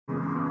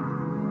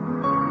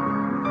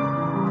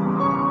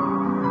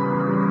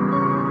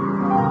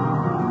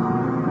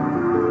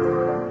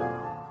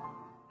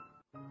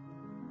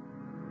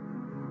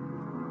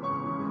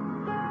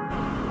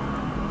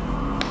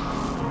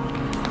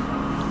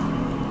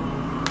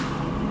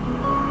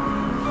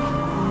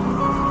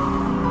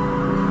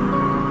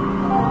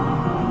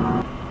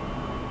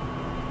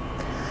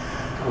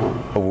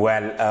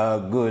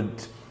Well, good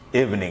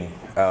evening.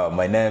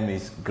 My name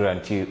is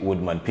Grantee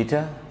Woodman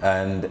Peter,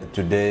 and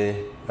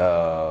today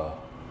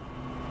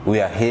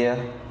we are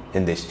here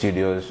in the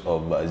studios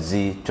of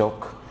Z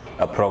Talk,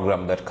 a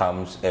program that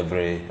comes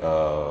every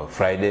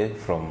Friday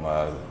from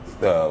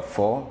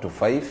 4 to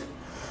 5.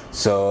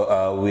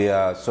 So we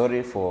are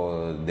sorry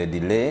for the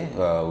delay.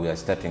 We are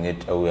starting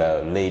it, we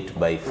are late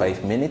by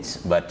 5 minutes,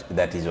 but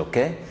that is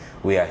okay.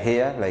 We are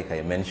here, like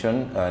I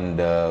mentioned, and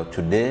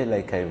today,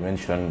 like I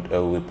mentioned,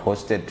 we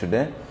posted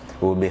today,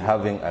 we'll be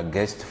having a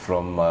guest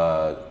from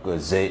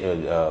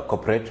Zain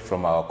Cooperate,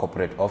 from our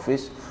corporate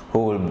office,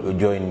 who will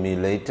join me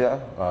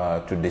later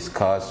to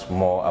discuss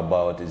more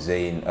about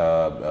Zain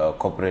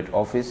Corporate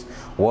office,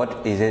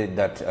 what is it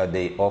that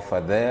they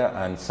offer there,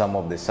 and some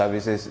of the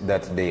services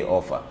that they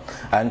offer.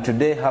 And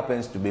today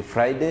happens to be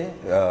Friday,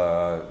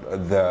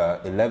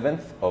 the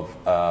 11th of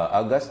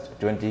August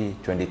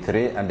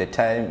 2023, and the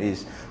time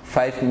is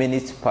 5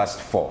 minutes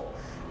past 4.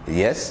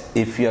 Yes,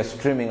 if you are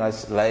streaming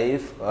us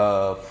live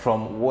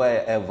from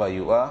wherever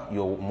you are,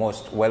 you're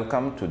most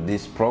welcome to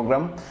this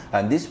program.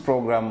 And this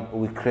program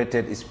we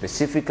created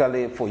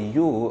specifically for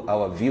you,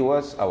 our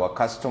viewers, our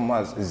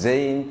customers,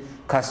 Zain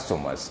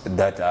customers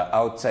that are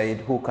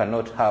outside who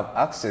cannot have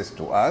access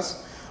to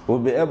us, will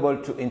be able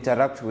to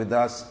interact with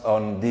us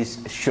on this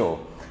show.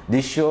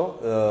 This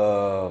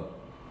show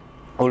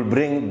will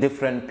bring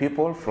different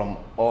people from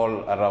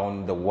all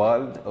around the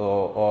world,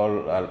 or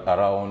all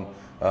around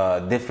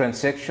different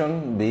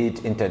section, be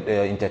it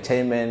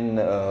entertainment,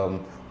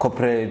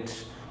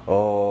 corporate,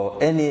 or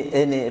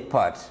any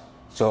part.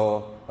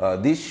 So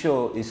this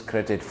show is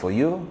created for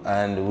you,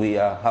 and we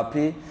are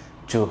happy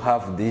to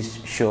have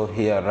this show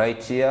here,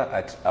 right here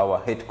at our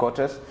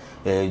headquarters,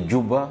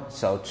 Juba,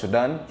 South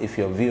Sudan. If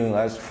you're viewing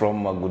us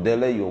from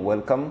Gudele, you're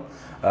welcome.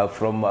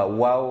 From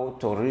Wau,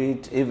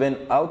 Torit, even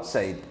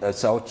outside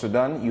South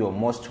Sudan, you're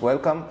most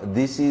welcome.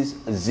 This is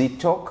Z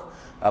Talk,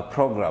 a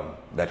program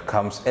that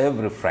comes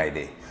every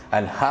Friday,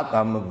 and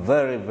I'm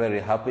very, very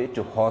happy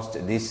to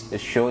host this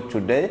show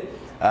today.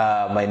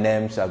 My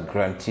name's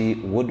Grantee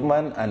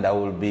Woodman, and I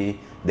will be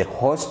the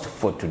host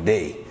for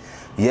today.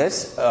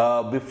 Yes,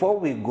 before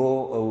we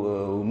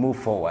go move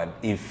forward,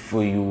 if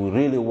you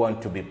really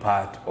want to be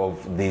part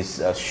of this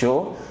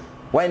show,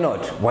 why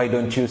not? Why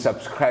don't you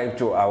subscribe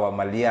to our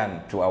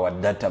Malian, to our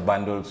data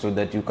bundle, so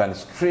that you can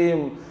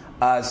stream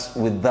us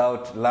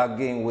without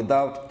lagging,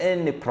 without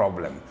any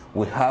problem.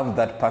 We have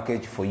that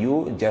package for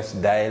you. Just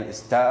dial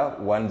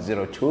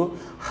 *102#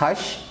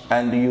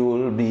 and you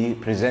will be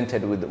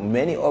presented with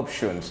many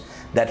options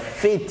that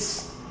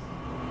fits,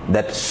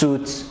 that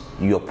suits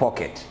your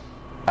pocket.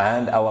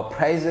 And our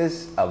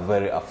prices are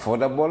very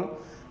affordable.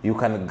 You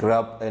can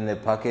grab any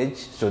package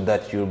so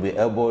that you'll be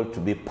able to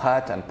be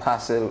part and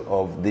parcel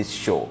of this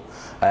show.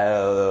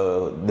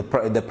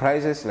 The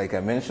prices, like I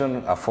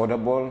mentioned,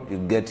 affordable. You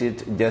get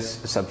it,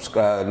 just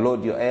subscribe,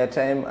 load your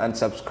airtime and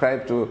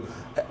subscribe to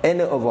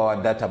any of our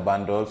data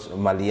bundles.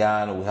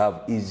 Malian, we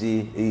have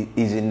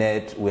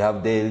EasyNet, we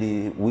have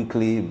daily,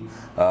 weekly,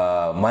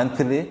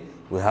 monthly.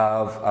 We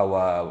have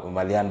our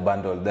Malian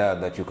bundle there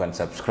that you can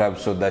subscribe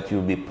so that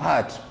you'll be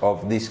part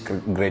of this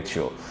great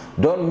show.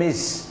 Don't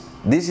miss.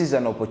 This is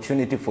an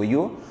opportunity for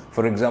you.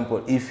 For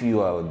example, if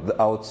you are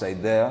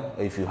outside there,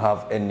 if you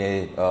have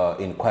any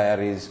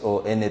inquiries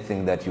or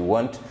anything that you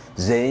want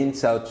Zain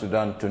South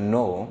Sudan to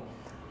know,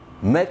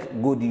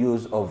 make good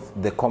use of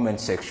the comment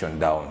section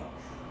down.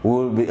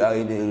 We'll be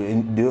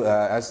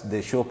as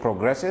the show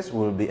progresses,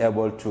 we'll be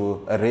able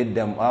to read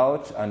them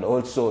out. And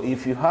also,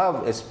 if you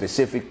have a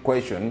specific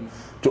question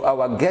to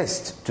our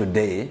guest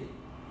today,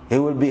 he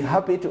will be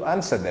happy to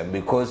answer them,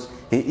 because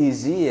he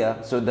is here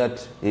so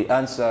that he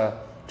answers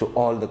to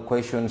all the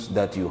questions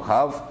that you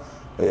have.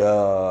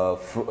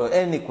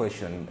 Any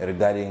question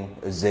regarding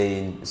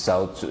Zain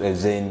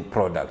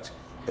product,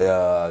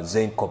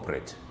 Zain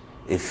Corporate.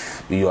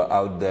 If you are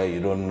out there, you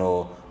don't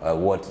know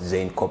what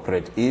Zain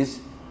Corporate is,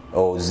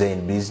 or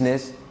Zain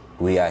business,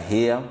 we are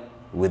here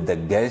with the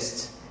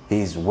guest.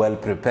 He is well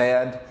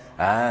prepared,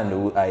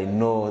 and I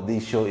know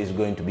this show is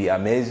going to be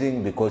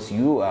amazing because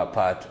you are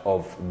part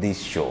of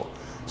this show.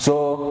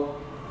 So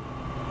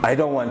I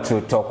don't want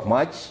to talk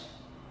much.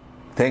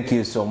 Thank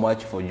you so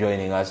much for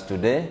joining us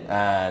today,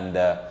 and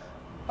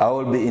I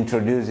will be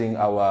introducing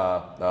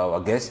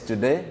our guest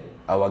today.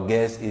 Our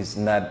guest is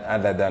none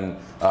other than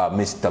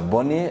Mr.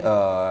 Bonny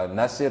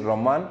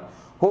Roman,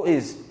 who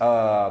is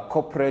a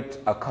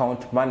corporate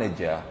account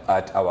manager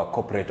at our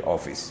corporate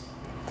office.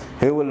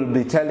 He will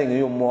be telling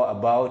you more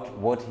about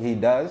what he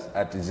does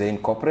at Zain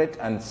Cooperate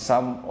and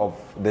some of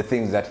the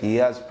things that he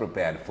has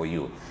prepared for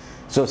you.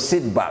 So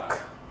sit back,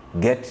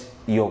 get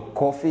your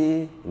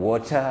coffee,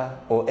 water,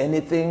 or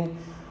anything,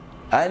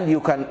 and you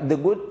can, the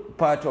good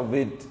part of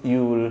it,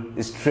 you will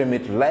stream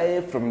it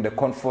live from the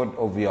comfort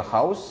of your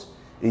house,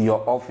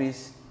 your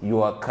office,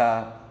 your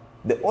car.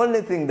 The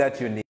only thing that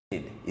you need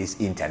is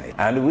internet,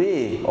 and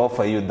we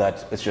offer you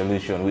that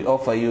solution. We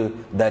offer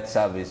you that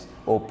service,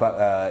 or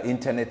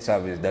internet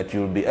service, that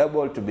you'll be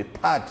able to be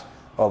part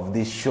of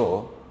this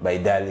show by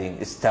dialing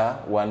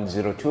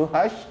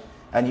 *102#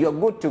 and you're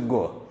good to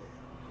go.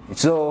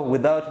 So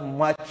without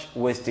much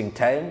wasting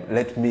time,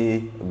 let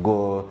me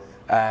go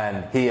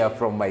and hear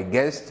from my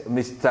guest,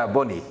 Mr.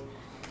 Bonny.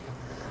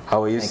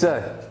 How are you,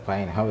 sir?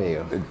 Fine, how are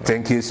you?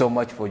 Thank you so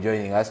much for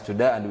joining us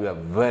today, and we are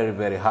very,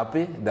 very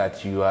happy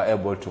that you are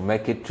able to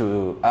make it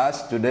to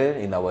us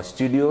today in our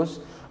studios.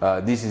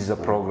 This is a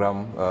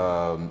program,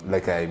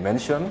 like I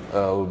mentioned,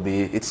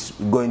 it's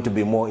going to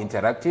be more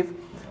interactive.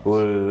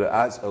 We'll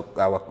ask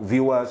our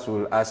viewers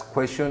will ask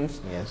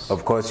questions. Yes.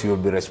 Of course, you'll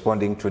be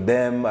responding to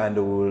them, and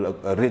we'll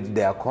read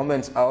their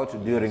comments out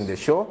during the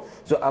show.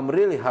 So I'm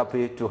really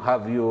happy to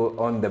have you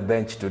on the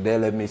bench today.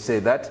 Let me say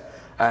that,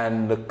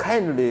 and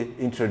kindly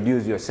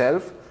introduce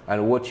yourself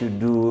and what you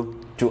do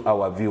to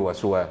our viewers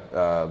who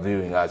are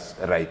viewing us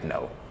right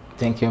now.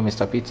 Thank you,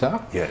 Mr. Peter.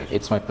 Yes.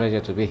 It's my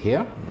pleasure to be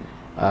here.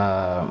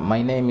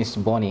 My name is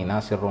Bonny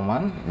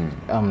Roman.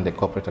 I'm the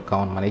corporate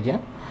account manager,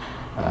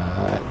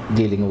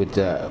 dealing with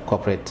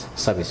corporate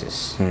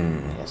services.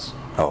 Yes.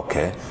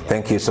 Okay. Yeah.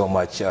 Thank you so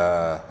much,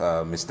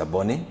 Mr.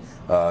 Bonny.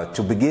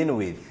 To begin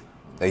with,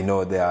 I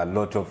know there are a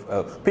lot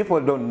of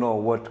people don't know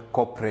what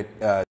corporate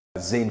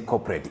Zain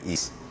Cooperate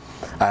is,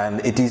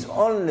 and it is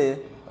only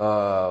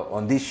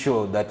on this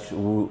show that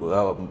you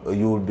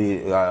will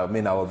be,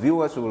 our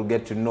viewers will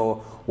get to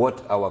know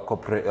what our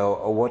corporate,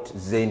 what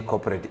Zain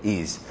Cooperate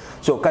is.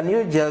 So can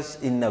you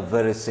just, in a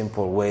very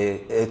simple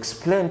way,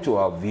 explain to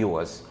our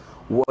viewers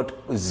what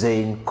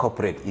Zain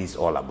Cooperate is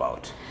all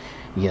about?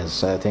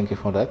 Yes, thank you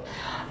for that.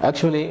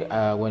 Actually,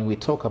 when we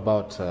talk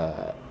about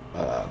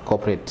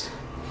corporate,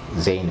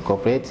 Zain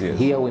Cooperate, yes,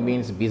 here we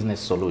mean business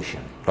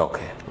solution.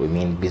 Okay. We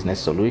mean business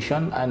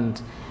solution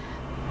and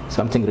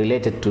something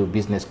related to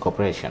business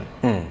cooperation.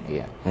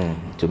 Yeah.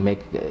 To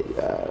make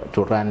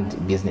to run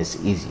business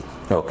easy.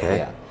 Okay.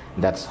 Yeah.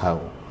 That's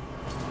how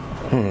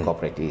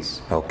corporate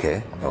is.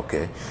 Okay.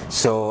 Okay.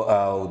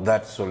 So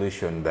that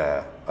solution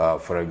there,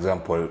 for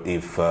example,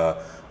 if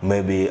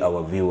maybe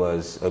our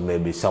viewers, or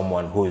maybe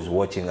someone who is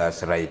watching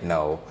us right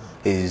now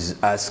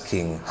is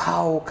asking,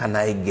 how can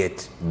I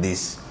get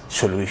this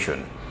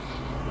solution?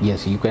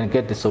 Yes, you can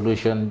get the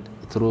solution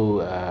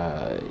through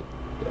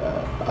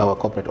our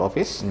corporate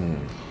office.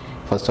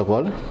 First of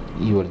all,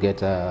 you will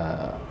get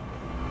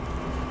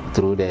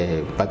through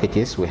the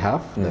packages we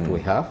have, that we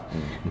have.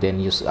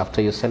 Then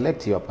after you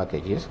select your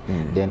packages,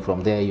 then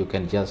from there you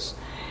can just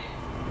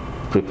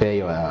prepare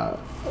your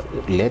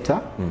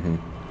letter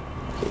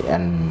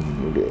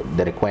and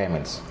the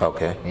requirements.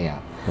 Okay. Yeah.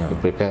 You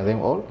prepare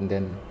them all, and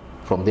then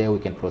from there we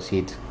can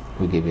proceed.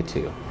 We give it to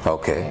you.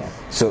 Okay. Yeah.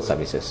 So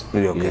services.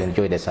 Okay. You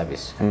enjoy the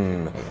service.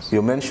 Yes.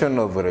 You mentioned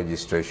of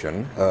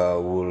registration.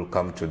 We'll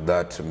come to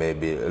that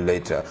maybe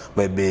later.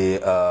 Maybe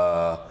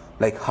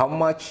like how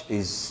much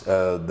is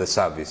the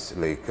service?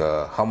 Like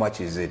how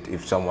much is it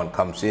if someone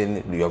comes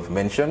in? You have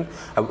mentioned.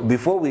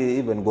 Before we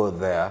even go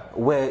there,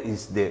 where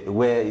is the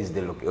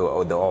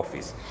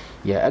office?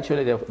 Yeah,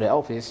 actually the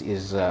office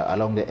is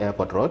along the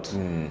airport road.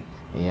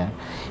 Yeah.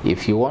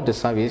 If you want the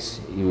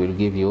service, we will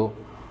give you.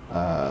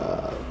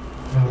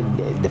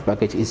 The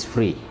package is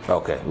free.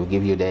 Okay. We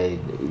give you the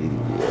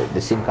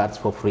SIM cards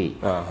for free,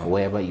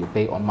 wherever you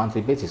pay on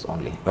monthly basis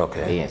only.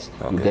 Okay. Yes.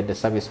 Okay. You get the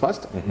service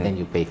first, then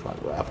you pay for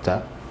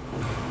after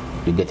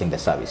you're getting the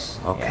service.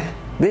 Okay. Yeah.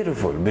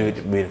 Beautiful,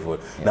 beautiful.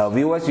 Yes. Now,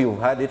 viewers, you've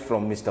heard it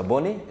from Mr.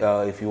 Bonny.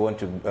 If you want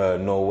to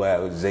know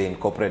where Zain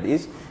Cooperate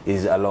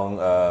is along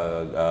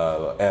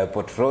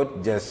Airport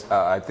Road, just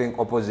I think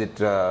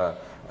opposite.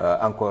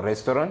 Anchor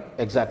Restaurant.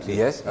 Exactly.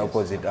 Yes,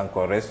 opposite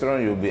Anchor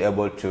Restaurant, you'll be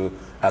able to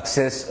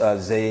access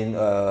Zain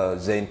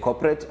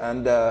Cooperate,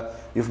 and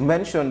you've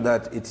mentioned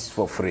that it's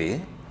for free.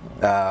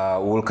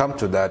 We'll come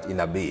to that in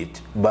a bit.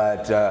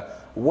 But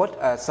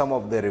what are some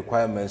of the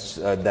requirements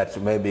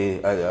that maybe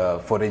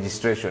for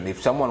registration?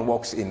 If someone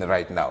walks in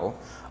right now,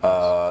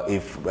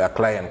 if a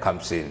client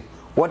comes in,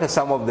 what are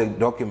some of the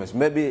documents?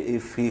 Maybe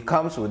if he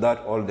comes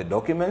without all the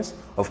documents,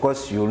 of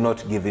course you will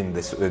not give him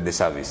the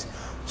service.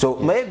 So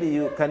yes,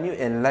 maybe can you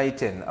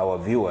enlighten our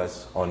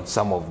viewers on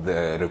some of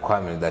the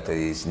requirements that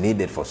is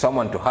needed for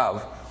someone to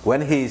have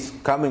when he is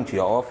coming to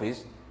your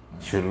office?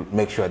 Should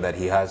make sure that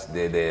he has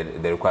the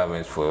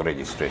requirements for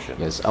registration.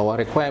 Yes, our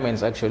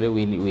requirements actually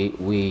we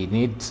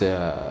need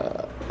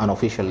an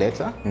official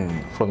letter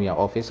from your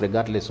office,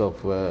 regardless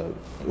of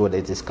whether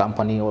it is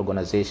company,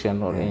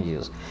 organization, or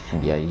NGOs.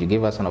 Yeah, you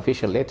give us an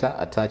official letter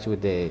attached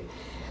with the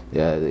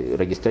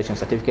registration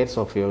certificates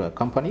of your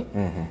company,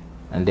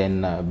 and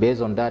then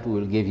based on that we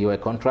will give you a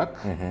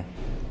contract, and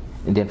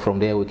then from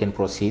there we can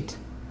proceed,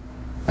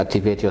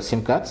 activate your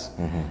SIM cards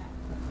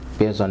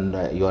based on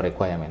your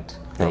requirement.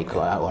 Like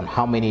on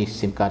how many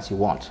SIM cards you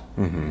want.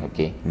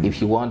 Okay. If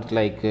you want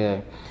like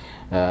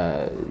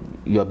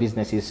your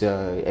business is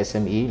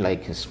SME,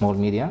 like small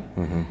media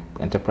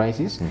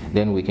enterprises,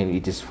 then we can.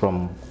 It is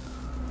from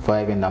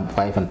 5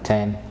 and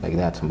 10 like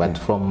that. But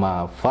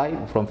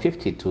from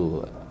 50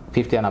 to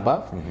 50 and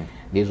above,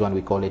 This one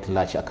we call it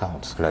large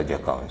accounts. Large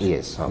accounts.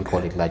 Yes, okay. we call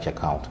it large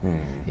account.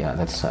 Yeah,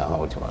 that's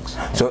how it works.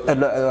 So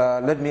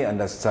let me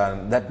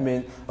understand. That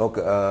means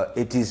okay,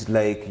 it is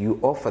like you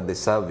offer the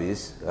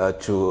service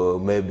to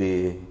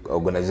maybe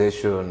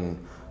organization,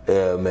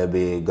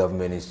 maybe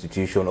government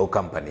institution or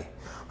company.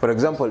 For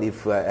example,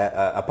 if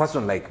a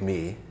person like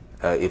me,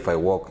 if I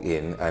walk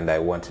in and I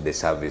want the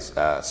service,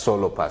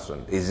 solo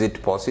person, is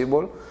it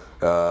possible?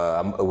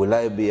 Will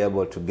I be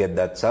able to get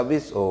that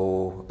service,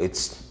 or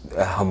it's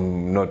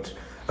not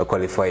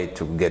qualified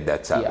to get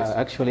that service? Yeah,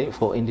 actually,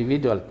 for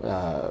individual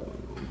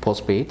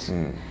postpaid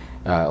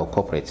or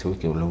corporate,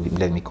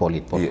 let me call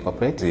it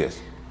corporate. Yes.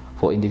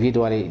 For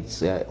individual,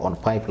 it's on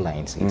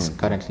pipelines. It's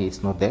currently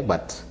it's not there,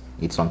 but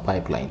it's on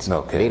pipelines.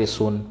 Okay. Very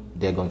soon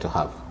they're going to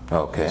have.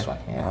 Okay. This one,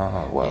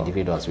 yeah. Wow.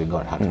 Individuals we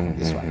got have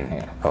this one.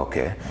 Yeah.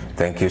 Okay.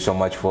 Thank you so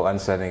much for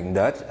answering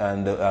that.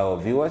 And our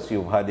viewers,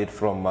 you've heard it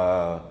from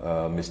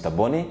Mr.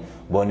 Bonny.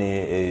 Bonny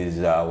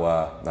is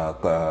our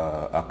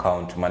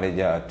account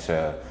manager at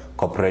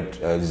Corporate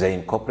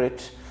Zain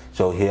Cooperate.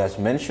 So he has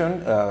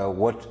mentioned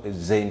what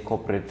Zain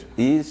Cooperate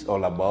is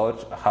all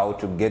about, how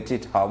to get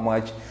it, how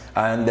much,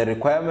 and the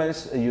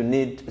requirements you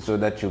need so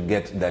that you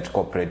get that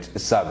corporate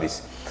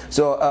service.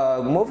 So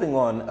moving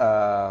on,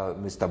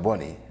 Mr.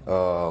 Bonny,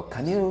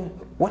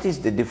 what is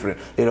the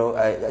difference? You know,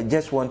 I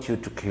just want you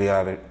to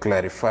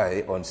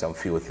clarify on some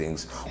few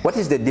things. What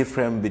is the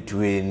difference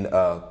between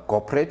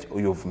corporate,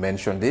 you've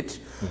mentioned it,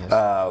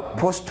 yes.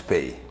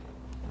 Post-pay?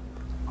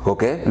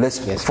 Okay, let's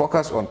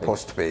focus on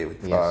post-pay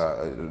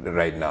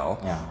right now.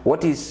 Yeah.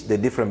 What is the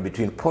difference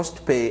between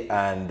post-pay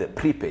and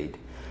prepaid?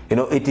 You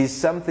know, it is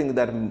something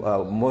that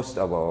most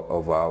of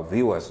our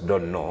viewers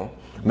don't know.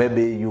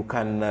 Maybe you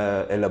can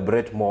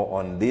elaborate more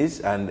on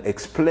this and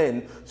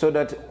explain so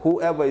that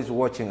whoever is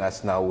watching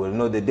us now will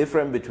know the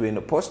difference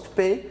between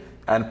post-pay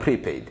and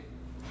prepaid.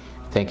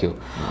 Thank you.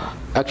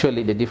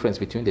 Actually, the difference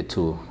between the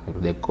two,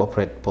 the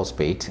corporate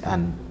post-paid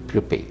and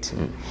prepaid.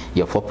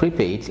 Yeah, for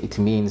prepaid, it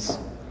means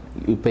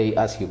you pay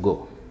as you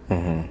go.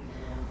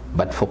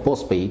 But for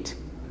postpaid,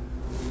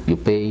 you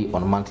pay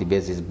on a monthly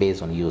basis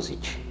based on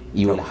usage.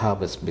 You will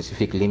have a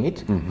specific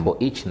limit for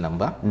each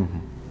number.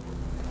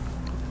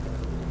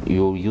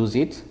 You use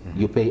it,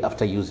 you pay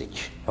after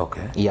usage.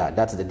 Okay. Yeah,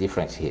 that's the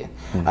difference here.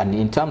 And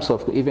in terms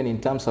of, even in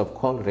terms of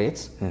call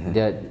rates,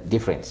 there are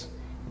difference.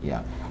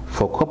 Yeah.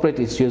 For corporate,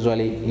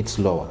 it's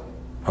lower.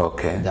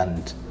 Okay.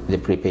 Than the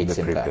prepaid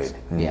SIM cards.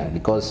 Yeah,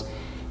 because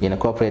in a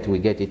corporate, we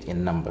get it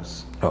in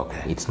numbers.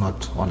 Okay. It's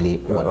not only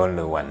one.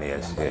 Only one,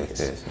 yes.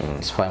 Yes.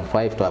 It's from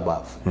 5 to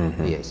above.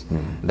 Yes.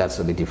 That's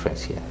the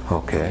difference here.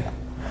 Okay. Yeah.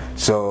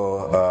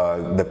 So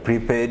the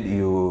prepaid,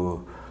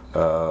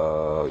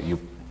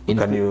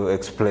 can you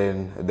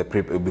explain the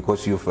prepaid,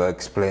 because you've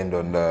explained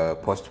on the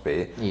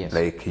postpay, yes.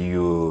 Like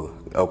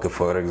okay,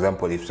 for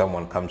example, if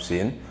someone comes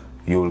in,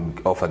 you'll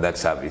offer that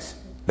service.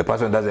 The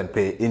person doesn't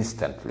pay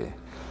instantly,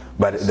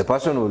 but the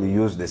person will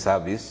use the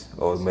service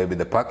or maybe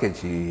the package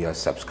he has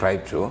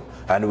subscribed to,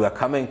 and we are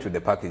coming to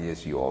the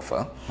packages you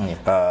offer.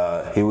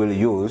 Yeah. He will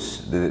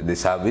use the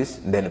service,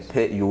 then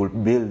you will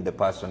bill the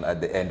person at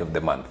the end of the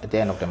month. At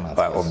the end of the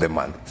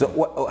month. Yes.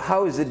 So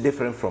how is it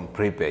different from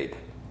prepaid?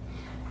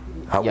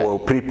 Well,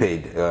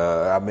 prepaid,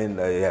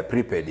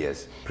 prepaid,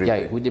 yes.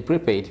 Prepaid. Yeah, with the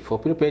prepaid, for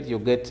prepaid you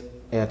get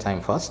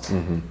airtime first,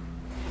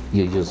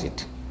 you use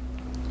it.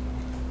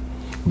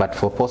 But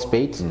for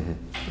postpaid,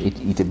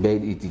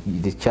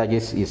 the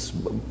charges is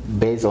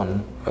based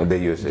on the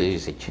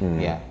usage.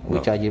 Yeah, we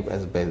charge it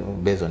as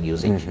based on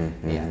usage.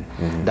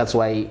 That's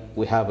why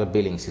we have a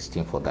billing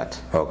system for that.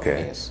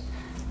 Okay. Yes.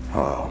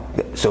 Oh.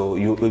 So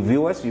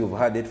viewers, you've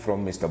heard it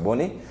from Mr.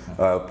 Bonny,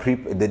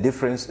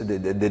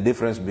 the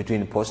difference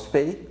between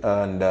postpaid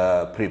and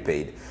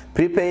prepaid.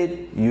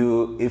 Prepaid,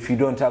 if you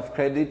don't have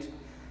credit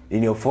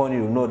in your phone,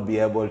 you will not be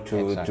able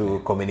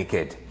to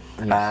communicate.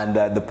 Yes. And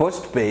the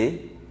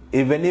postpay,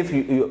 even if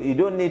you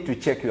don't need to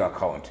check your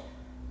account.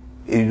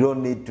 You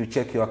don't need to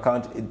check your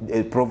account,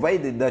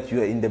 provided that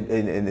you are in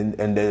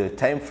the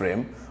time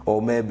frame,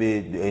 or maybe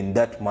in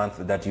that month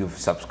that you've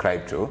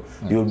subscribed to,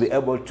 you'll be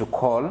able to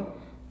call,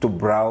 to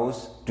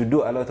browse, to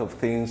do a lot of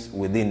things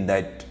within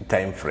that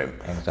time frame.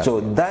 Exactly. So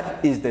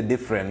that is the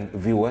difference,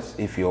 viewers,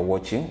 if you're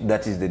watching,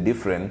 that is the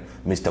difference.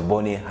 Mr.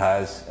 Bonny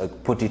has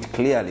put it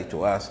clearly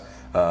to us,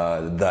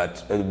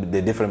 that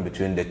the difference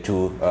between the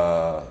two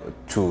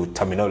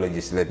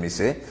terminologies, let me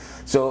say.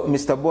 So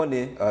Mr.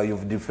 Bonny,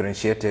 you've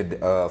differentiated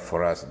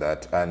for us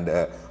that, and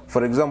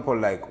for example,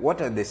 like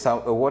what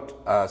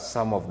are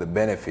some of the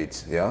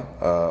benefits,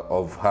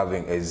 of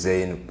having a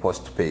Zain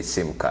postpaid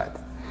SIM card?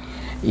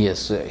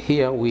 Yes,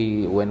 here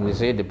when we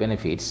say the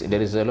benefits,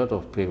 there is a lot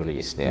of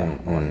privileges there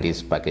on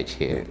this package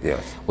here.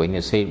 Yes. When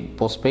you say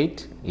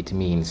postpaid, it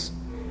means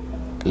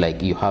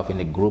like you have in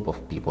a group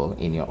of people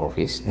in your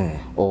office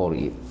or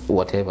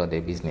whatever the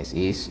business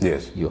is.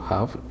 Yes. You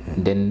have,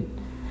 then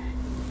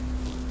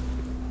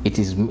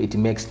it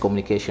makes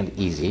communication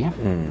easy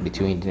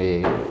between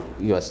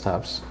your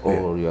staffs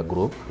or your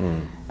group,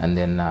 and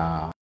then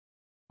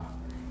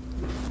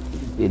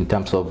in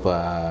terms of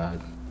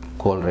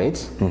call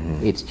rates,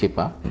 it's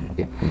cheaper.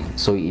 Okay?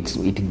 So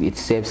it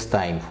saves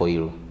time for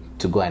you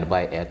to go and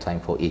buy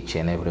airtime for each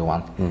and every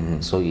one.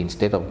 So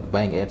instead of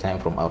buying airtime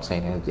from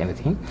outside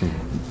anything,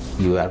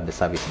 you have the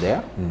service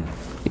there.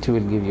 It will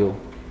give you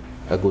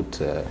a good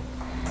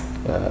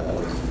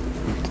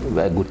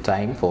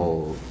time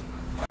for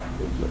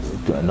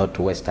not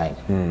to waste time.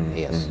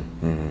 Yes.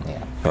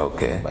 Yeah.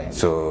 Okay.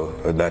 So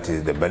that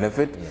is the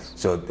benefit. Yes.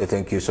 So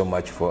thank you so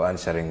much for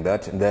answering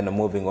that. And then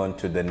moving on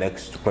to the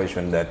next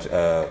question that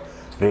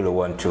really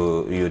want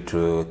you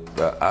to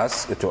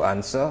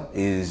answer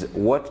is,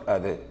 what are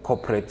the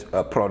corporate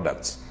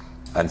products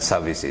and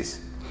services?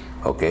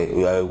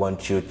 Okay, I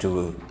want you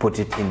to put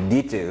it in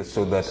detail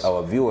so that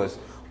our viewers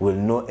will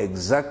know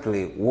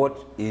exactly what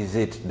is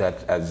it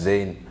that a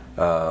Zain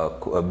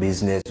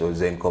business or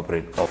Zain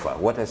Corporate offer.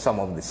 What are some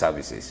of the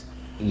services?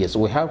 Yes,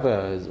 we have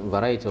a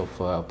variety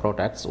of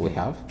products. We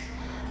have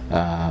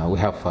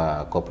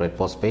corporate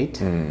postpaid,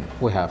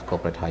 we have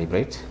corporate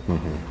hybrid,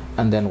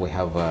 and then we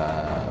have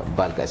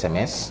bulk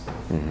SMS,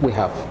 we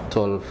have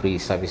toll-free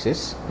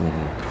services,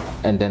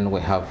 and then we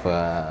have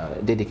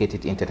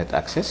dedicated internet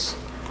access.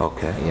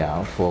 Okay.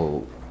 Yeah,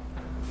 for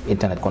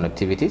internet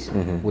connectivities.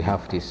 We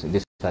have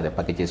these are the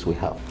packages we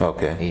have.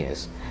 Okay.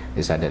 Yes,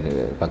 these are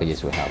the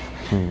packages we have.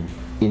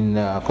 In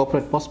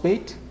corporate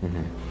postpaid,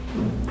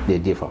 they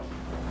differ.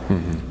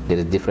 There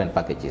is different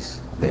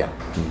packages there.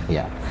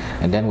 Yeah.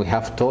 And then we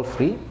have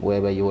toll-free,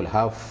 whereby you will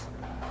have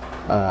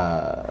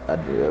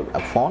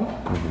a phone.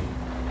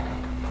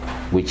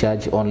 We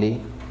charge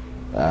only.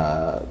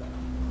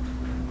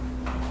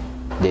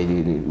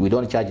 We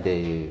don't charge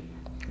the,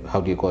 how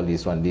do you call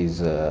this one? These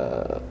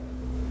the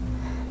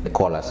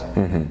callers.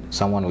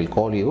 Someone will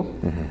call you.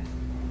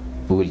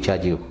 We will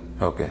charge you.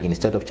 Okay.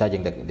 Instead of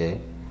charging the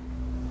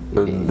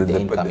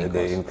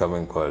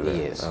incoming call.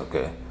 Yes.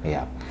 Okay.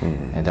 Yeah.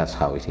 And that's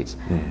how it is.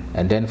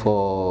 And then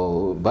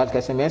for bulk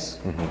SMS,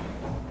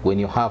 when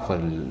you have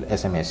an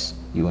SMS,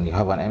 when you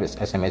have an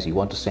SMS, you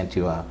want to send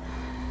you are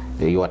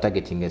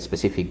targeting a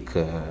specific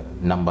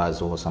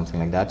numbers or something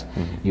like that.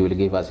 You will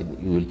give us.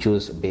 You will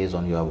choose based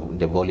on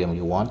the volume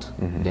you want.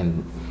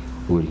 Then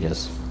we will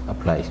just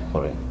apply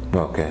for it.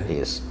 Okay.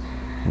 Yes.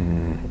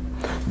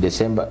 The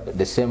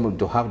same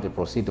to have the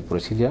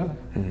procedure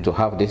to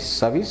have this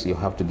service, you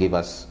have to give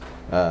us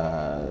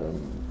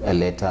a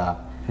letter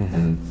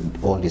and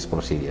all these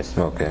procedures.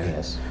 Okay.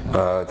 Yes.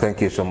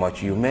 Thank you so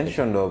much. You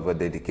mentioned of a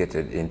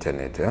dedicated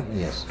internet.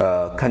 Yes.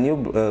 Can you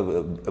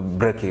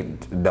break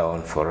it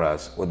down for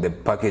us? With the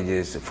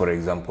packages, for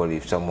example,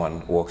 if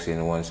someone walks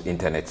in wants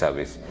internet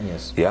service.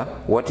 Yes. Yeah.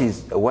 What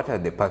are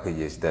the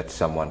packages that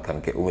someone can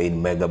get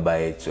in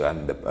megabytes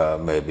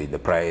and maybe the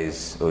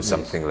price or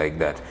something like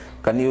that?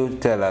 Can you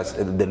tell us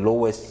the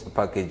lowest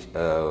package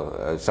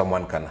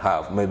someone can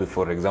have? Maybe,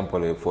 for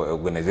example, for an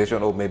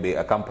organization or maybe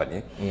a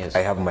company. Yes.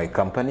 I have my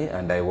company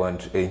and I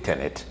want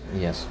internet.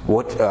 Yes.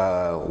 What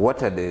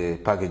are the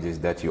packages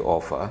that you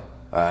offer,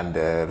 and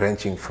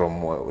ranging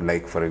from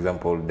like, for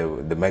example,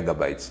 the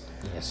megabytes?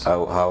 Yes.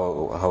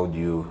 How do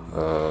you?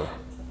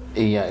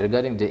 Yeah,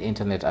 regarding the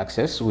internet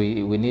access, we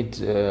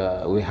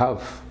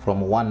have from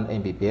 1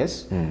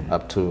 Mbps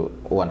up to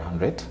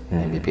 100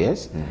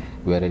 Mbps.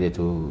 We are ready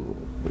to.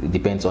 It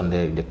depends on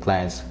the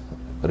client's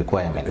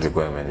requirement.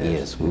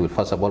 Yes. We will,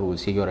 first of all, we'll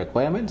see your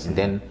requirements.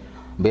 Then,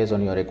 based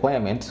on your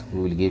requirements,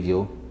 we will give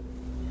you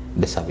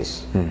the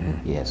service.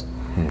 Yes.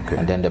 Okay.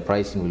 And then the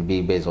pricing will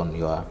be based on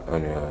your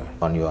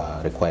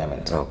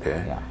requirement.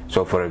 Okay. Yeah.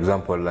 So, for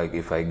example, like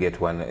if I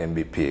get 1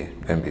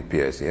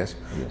 Mbps, yes.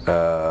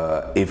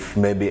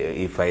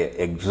 If I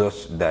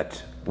exhaust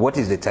that, what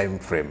is the time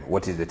frame?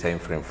 What is the time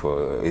frame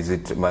for? Is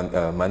it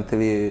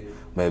monthly?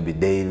 Maybe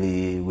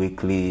daily,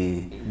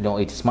 weekly? No,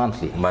 it's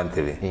monthly.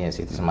 Monthly? Yes,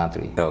 it's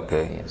monthly.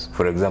 Okay. Yes.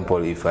 For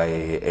example, if I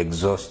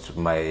exhaust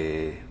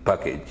my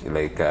package,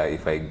 like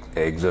if I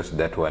exhaust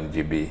that 1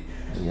 GB,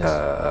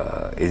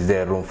 yes. Is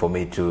there room for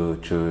me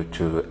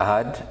to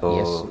add? Or?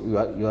 Yes,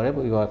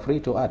 you are free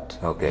to add.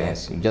 Okay.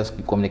 Yes, you just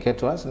communicate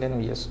to us and then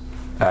we just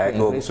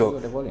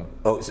the volume.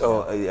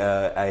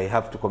 I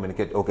have to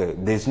communicate. Okay,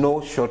 there's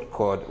no short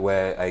code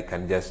where I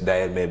can just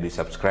dial maybe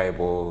subscribe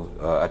or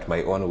at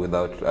my own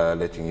without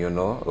letting you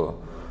know. Or?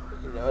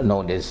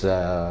 No, there's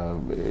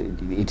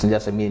it's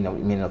just a mean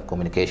of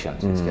communication.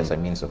 It's just a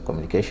means of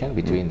communication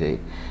between the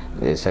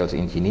sales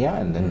engineer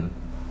and then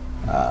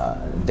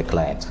the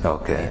client.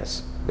 Okay.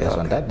 Yes. Based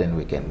on that, then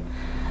we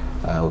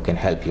can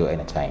help you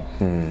anytime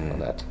for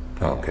that.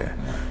 Okay.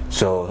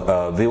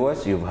 So,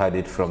 viewers, you've heard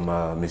it from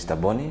Mr.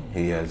 Bonny.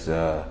 He has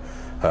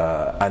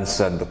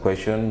answered the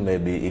question.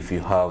 Maybe if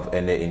you have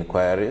any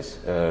inquiries,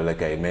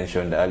 like I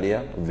mentioned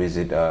earlier,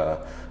 visit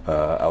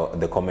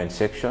the comment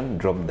section,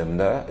 drop them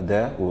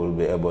there. We will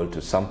be able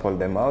to sample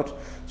them out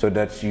so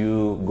that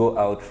you go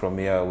out from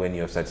here when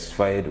you're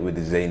satisfied with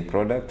the Zain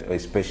product,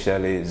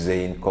 especially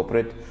Zain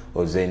Corporate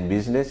or Zain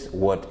Business,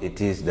 what it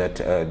is that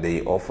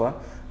they offer,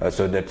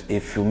 so that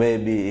if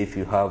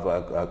you have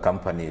a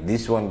company,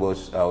 this one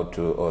goes out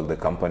to all the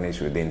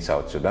companies within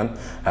South Sudan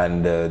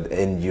and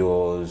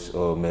NGOs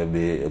or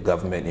maybe a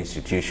government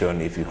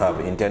institution. If you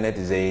have internet,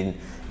 Zain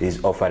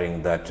is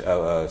offering that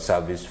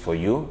service for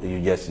you.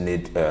 You just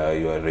need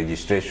your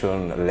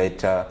registration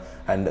letter,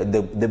 and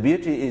the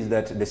beauty is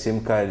that the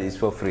SIM card is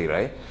for free,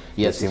 right?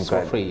 Yes, it's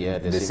for free. Yeah,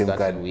 the SIM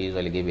card, we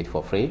usually give it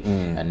for free,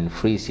 and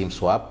free SIM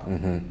swap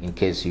in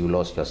case you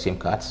lost your SIM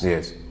cards.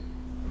 Yes,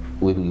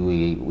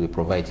 we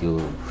provide you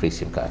free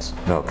SIM cards.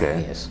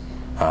 Okay. Yes.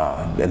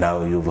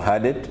 Now you've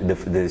had it.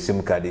 The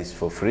SIM card is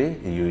for free.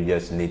 You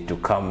just need to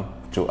come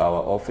to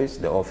our office.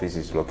 The office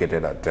is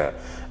located at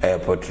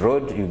Airport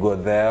Road. You go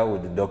there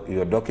with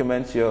your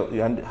documents, you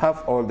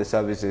have all the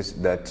services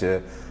that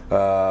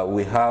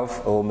we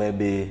have, or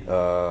maybe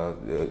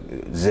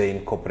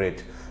Zain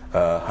Cooperate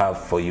have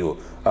for you.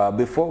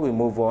 Before we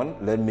move on,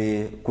 let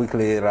me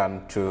quickly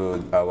run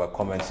to our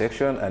comment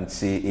section and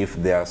see if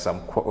there are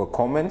some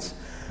comments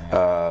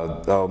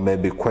or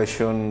maybe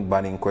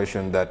burning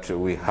question that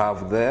we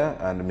have there,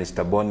 and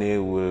Mr. Bonny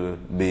will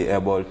be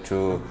able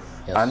to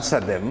answer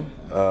them.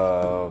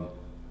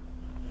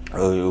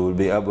 We will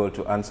be able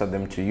to answer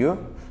them to you,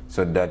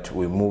 so that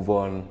we move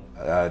on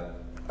at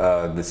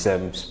the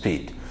same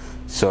speed.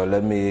 So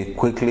let me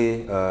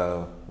quickly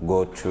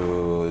go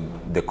to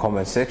the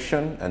comment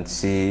section and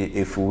see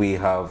if we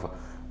have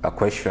a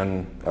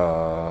question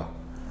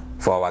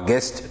for our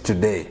guest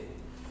today.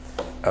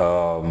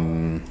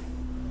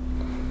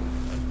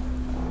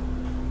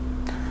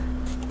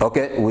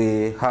 Okay,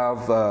 we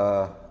have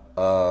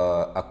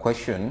a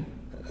question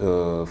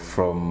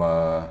from,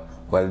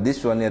 well,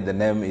 this one here, the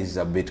name is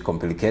a bit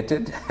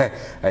complicated.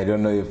 I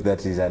don't know if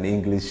that is an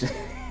English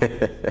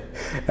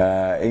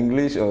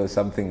English or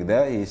something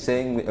there. He's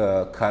saying,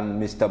 can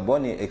Mr.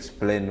 Bonny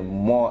explain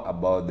more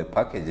about the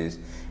packages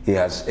he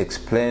has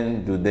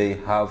explained? Do they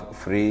have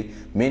free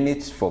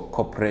minutes for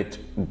corporate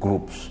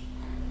groups?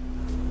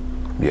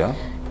 Yeah?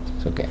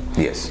 It's okay.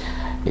 Yes.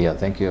 Yeah,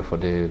 thank you for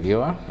the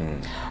viewer.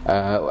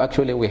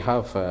 Actually, we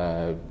have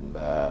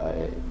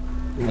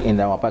in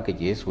our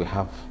packages, we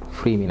have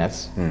 3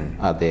 minutes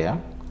are there,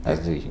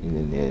 as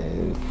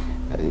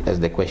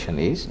the question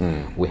is.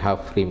 We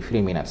have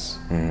 3 minutes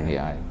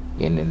yeah,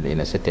 in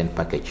a certain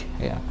package,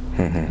 yeah.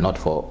 Not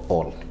for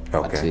all.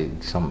 Okay.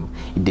 But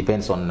it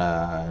depends on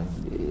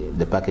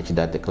the package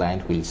that the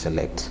client will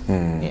select.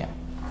 Yeah.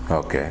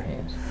 Okay.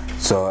 Yes.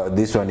 So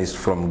this one is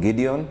from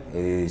Gideon.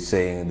 He's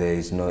saying there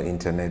is no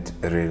internet,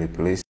 really,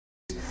 please.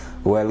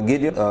 Well,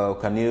 Gideon,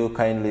 can you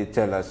kindly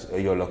tell us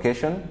your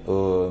location?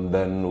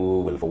 Then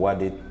we will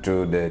forward it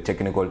to the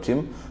technical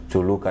team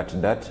to look at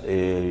that.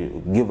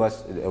 Give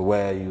us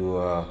where you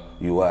are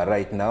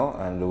right now,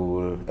 and we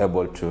will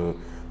able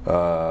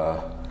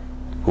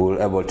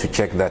to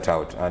check that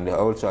out. And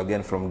also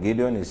again from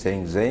Gideon, he's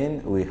saying,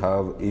 Zain, we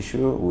have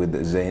issue with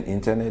Zain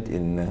internet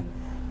in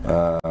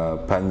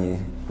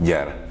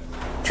Panyijar,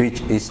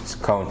 Twitch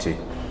East County.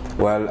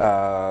 Well,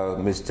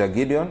 Mr.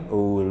 Gideon, we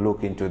will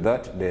look into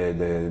that.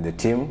 The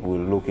team will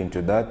look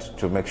into that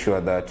to make sure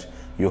that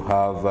you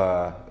have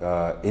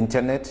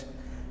internet.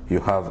 You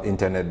have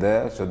internet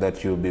there, so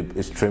that you'll be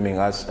streaming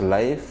us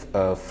live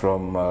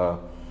from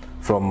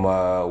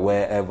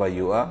wherever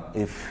you are.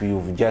 If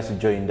you've just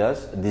joined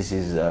us, this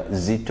is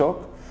Z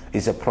Talk.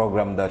 It's a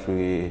program that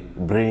we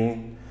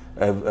bring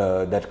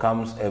that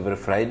comes every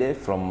Friday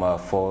from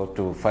 4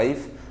 to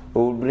 5.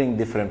 We will bring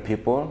different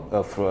people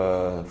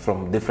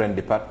from different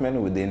departments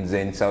within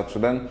Zain South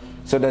Sudan,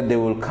 so that they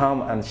will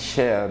come and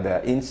share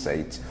their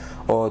insights,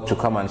 or to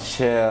come and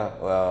share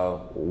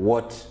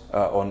what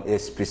on a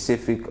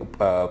specific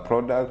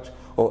product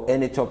or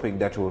any topic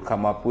that will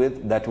come up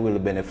with that will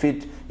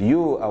benefit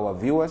you, our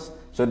viewers,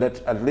 so that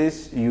at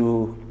least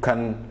you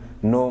can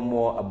know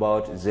more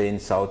about Zain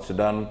South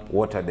Sudan,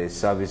 what are the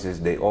services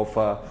they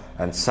offer,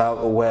 and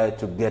where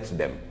to get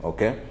them.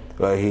 Okay.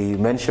 He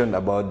mentioned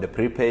about the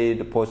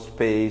prepaid,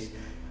 postpaid.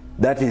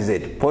 That is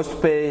it.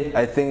 Postpaid,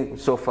 I think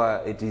so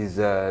far it is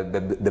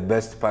the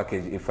best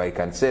package, if I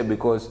can say,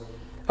 because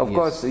of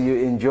course you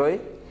enjoy.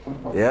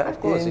 Yeah, of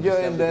course, you enjoy,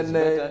 and then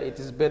it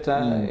is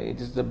better. It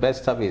is the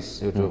best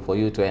service for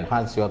you to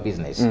enhance your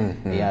business.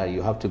 Yeah,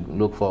 you have to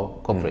look for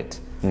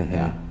corporate.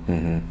 Yeah.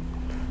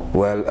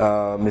 Well,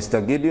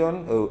 Mr.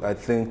 Gideon, I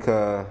think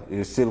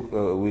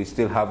we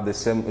still have the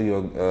same. We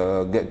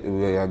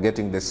are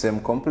getting the same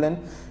complaint.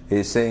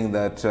 He's saying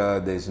that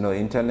there is no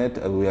internet.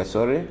 We are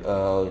sorry.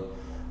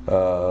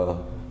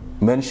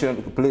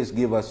 Please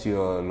give us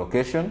your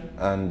location,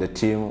 and the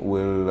team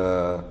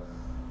will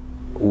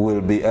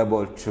be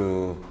able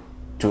to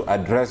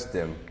address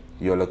them.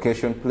 Your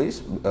location,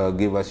 please.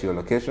 Give us your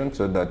location,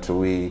 so that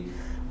we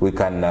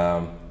can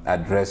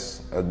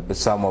address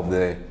some of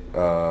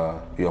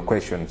your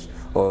questions,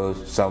 or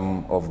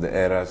some of the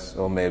errors,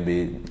 or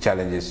maybe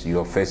challenges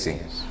you're facing.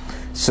 Yes.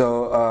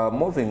 So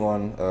moving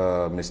on,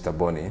 Mr.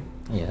 Bonny.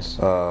 Yes.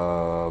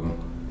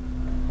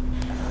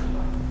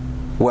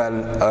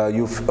 Well,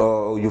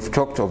 you've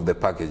talked of the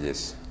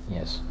packages.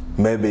 Yes.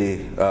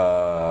 Maybe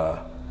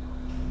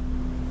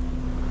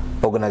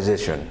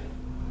organization.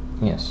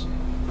 Yes.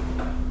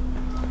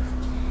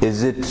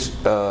 Is it,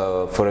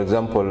 for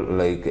example,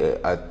 like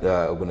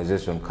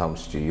organization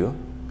comes to you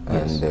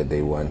and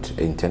they want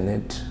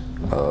internet,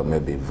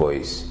 maybe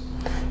voice.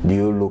 Do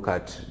you look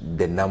at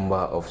the number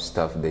of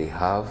staff they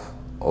have,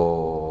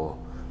 or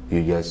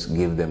you just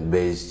give them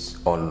based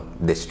on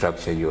the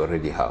structure you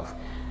already have?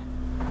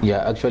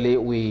 Yeah, actually,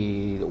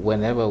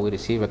 whenever we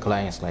receive a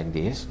client like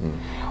this,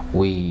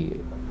 we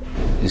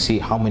see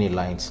how many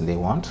lines they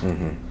want.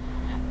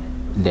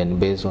 Then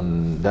based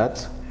on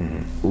that,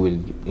 we'll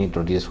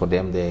introduce for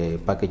them the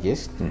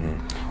packages.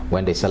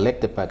 When they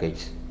select the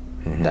package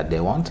that they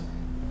want,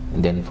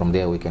 then from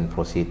there we can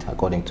proceed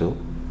according to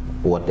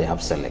what they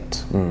have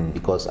select.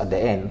 Because at the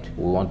end,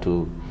 we want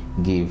to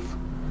give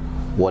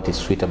what is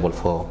suitable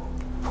for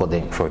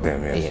them. For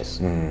them, yes.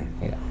 Yes.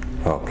 Yeah.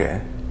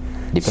 Okay.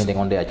 Depending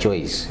on their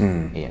choice.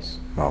 Yes.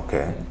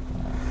 Okay.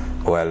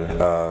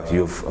 Well,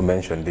 you've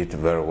mentioned it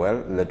very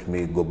well. Let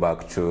me go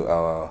back to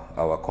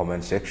our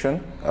comment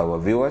section. Our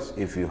viewers,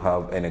 if you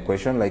have any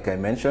question, like I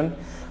mentioned,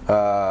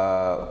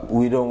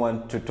 we don't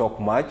want to talk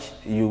much.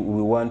 We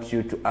want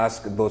you to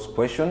ask those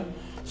questions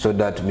so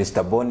that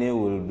Mr. Bonny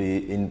will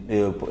be in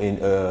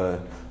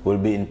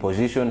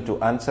position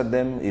to answer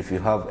them. If you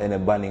have any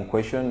burning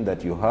question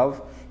that you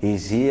have,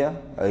 he's here.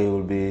 He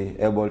will be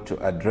able to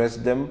address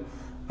them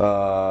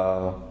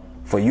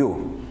for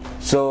you.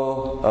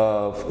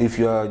 So if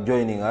you are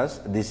joining us,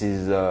 this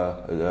is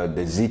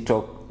the Z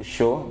Talk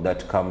show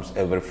that comes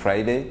every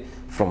Friday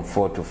from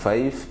 4 to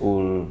 5.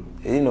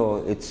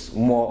 It's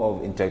more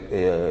of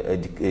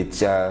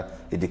it's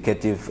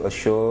educative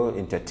show,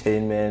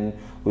 entertainment.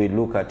 We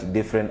look at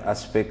different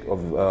aspects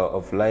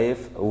of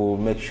life. We'll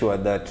make sure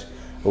that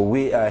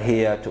we are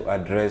here to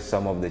address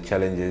some of the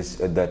challenges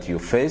that you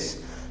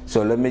face.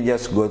 So let me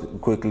just go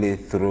quickly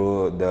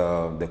through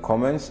the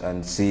comments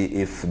and see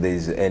if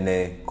there's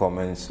any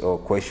comments or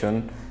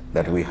question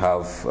that we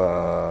have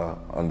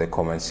on the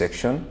comment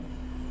section.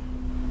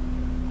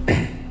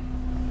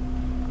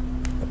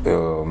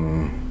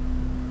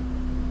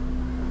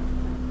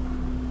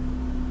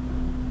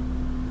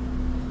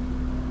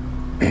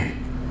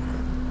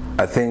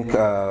 I think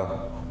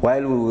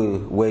while we will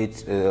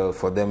wait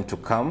for them to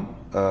come,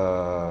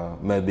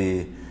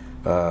 maybe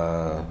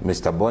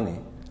Mr. Bonny,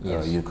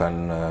 Yes. You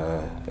can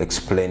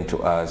explain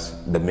to us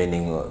the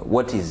meaning.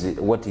 What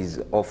is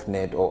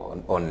off-net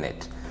or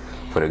on-net?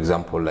 For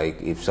example,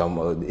 like if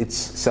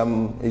it's a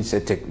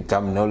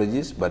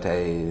terminologies, but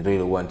I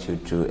really want you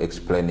to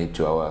explain it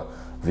to our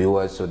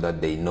viewers so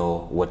that they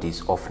know what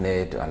is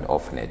off-net and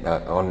off-net,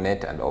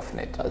 on-net and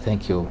off-net.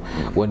 Thank you.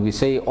 When we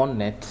say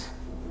on-net,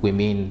 we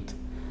mean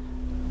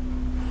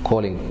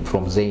calling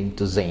from Zain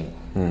to Zain.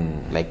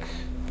 Like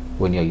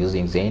when you're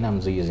using Zain,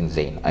 I'm using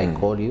Zain. I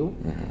call you.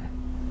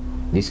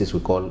 This is we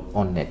call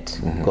on-net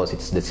because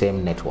it's the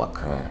same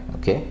network.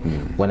 Okay.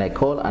 When I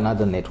call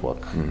another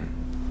network,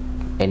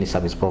 any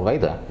service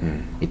provider,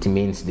 it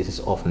means this is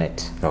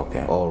off-net.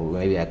 Okay. Or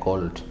maybe I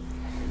called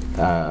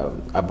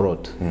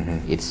abroad.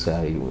 It's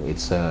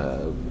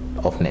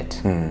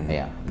off-net.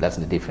 Yeah, that's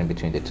the difference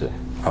between the two.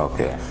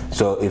 Okay.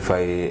 So if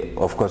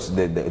of course,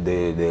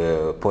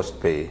 the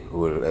postpay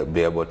will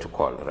be able to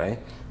call, right?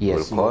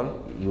 Yes. You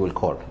will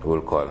call. You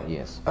will call.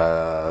 Yes.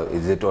 Yes.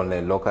 Is it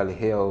only local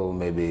here or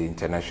maybe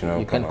international?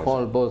 You can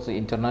call both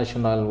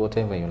international,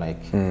 whatever you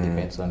like.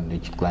 Depends on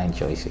each client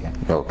choice here.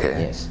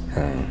 Okay. Yes.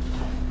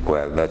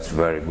 Well, that's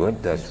very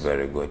good. That's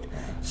very good.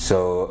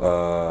 So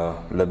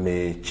let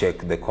me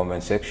check the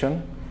comment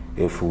section.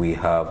 If we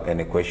have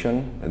any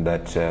question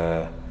that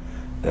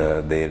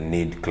they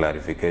need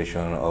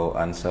clarification or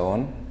answer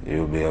on,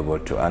 you'll be able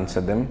to answer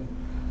them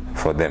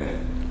for them.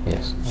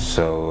 Yes.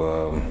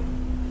 So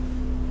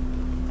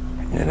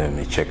let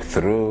me check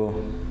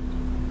through.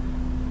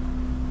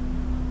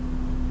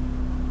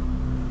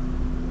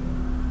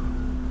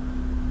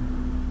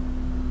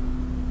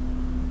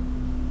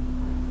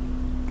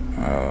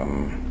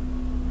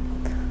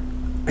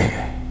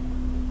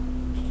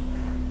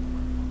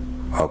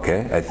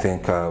 Okay, I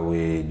think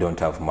we don't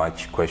have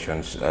much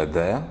questions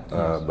there,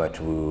 but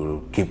we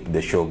will keep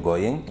the show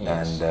going.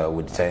 Yes. And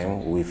with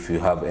time, if you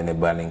have any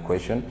burning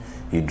question,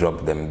 you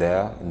drop them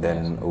there,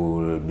 then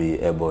we will be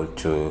able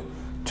to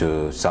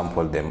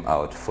sample them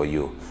out for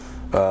you.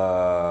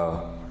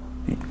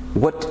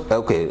 What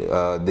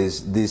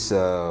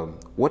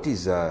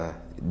is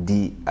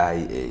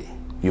DIA?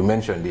 You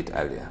mentioned it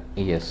earlier.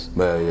 Yes.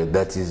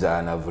 That is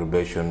an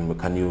abbreviation.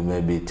 Can you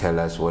maybe tell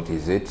us what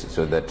is it,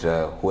 so that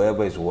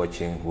whoever is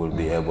watching will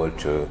be able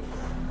to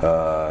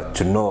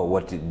know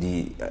what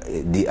the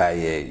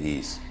DIA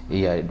is?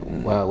 Yeah.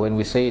 When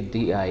we say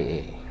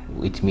DIA,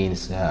 it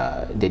means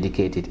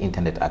dedicated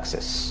internet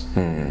access.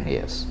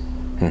 Yes.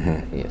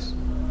 Yes.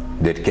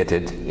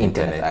 Dedicated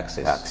internet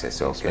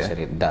access. Okay.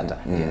 Especially data.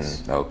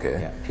 Yes.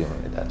 Okay. Yeah,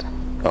 purely data.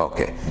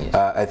 Okay. Yes.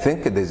 I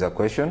think there's a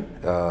question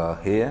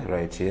here,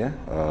 right here.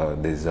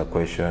 There's a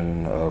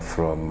question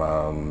from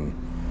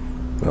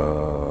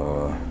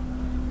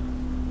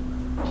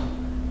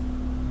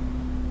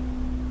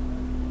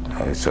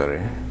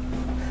sorry.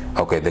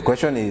 Okay, the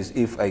question is,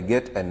 if I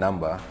get a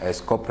number as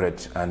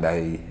corporate and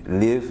I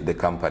leave the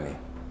company,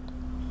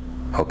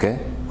 okay,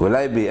 will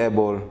I be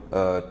able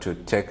to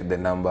take the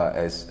number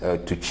as,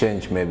 to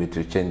change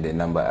the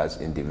number as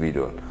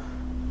individual?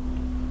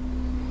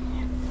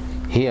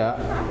 Here,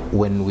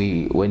 when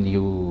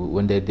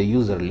the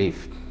user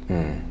leave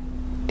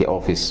the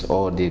office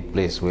or the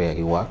place where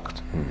he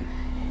worked,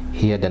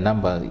 here the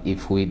number,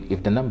 if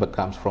the number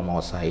comes from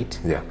our side,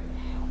 yeah,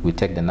 we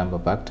take the number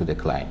back to the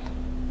client.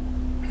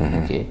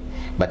 Okay,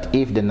 but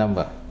if the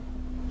number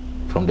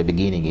from the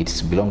beginning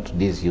it belongs to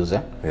this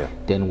user, yeah,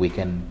 then we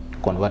can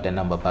convert the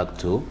number back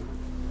to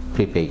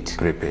prepaid.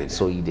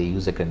 So the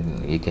user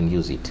can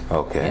use it.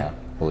 Okay. Yeah,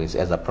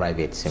 as a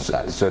private SIM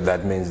card. So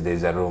that means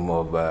there's a room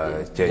of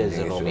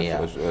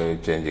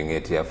changing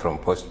it from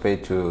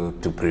postpaid to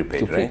prepaid,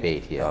 to right?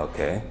 Prepaid, yeah.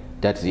 Okay.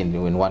 That's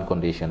in one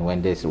condition,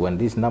 when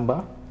this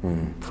number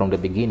from the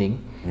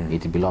beginning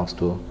it belongs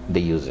to the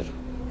user.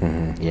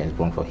 Yeah, it's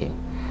belongs for him.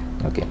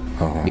 Okay.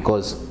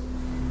 Because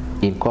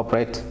in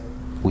corporate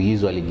we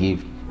usually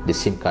give the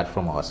SIM card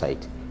from our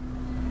side.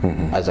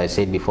 As I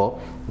said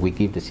before, we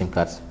give the SIM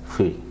cards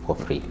for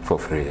free. For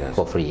free, yes.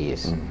 For free,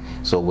 yes.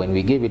 So when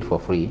we give it for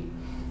free,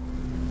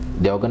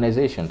 the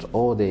organizations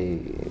or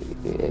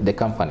the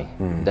company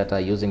that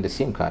are using the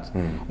SIM cards,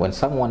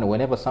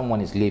 whenever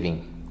someone is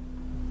leaving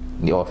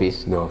the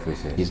office,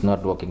 yes, is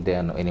not working there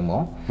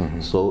anymore.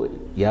 So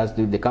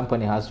the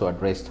company has to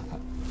address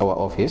our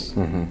office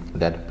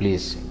that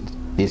please,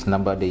 this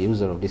number, the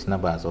user of this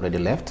number has already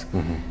left.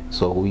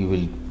 So we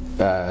will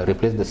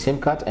replace the SIM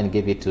card and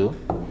give it to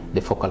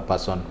the focal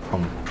person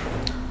from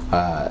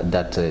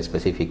that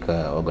specific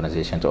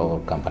organization or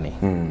company.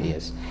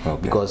 Yes.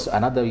 Okay. Because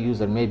another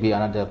user, maybe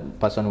another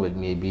person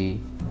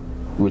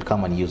will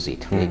come and use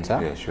it later.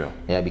 Yeah, sure.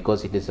 Yeah,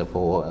 because it is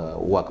for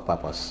work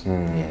purpose.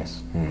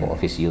 Yes, for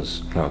office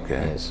use.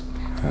 Okay. Yes.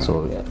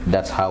 So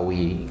that's how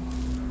we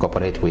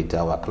cooperate with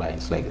our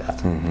clients, like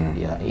that.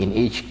 Yeah. In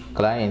each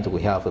client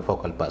we have a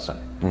focal person.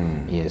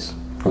 Yes.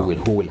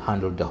 Who will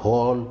handle the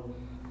whole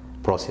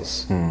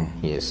process.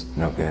 Yes.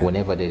 Okay.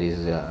 Whenever there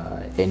is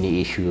any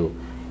issue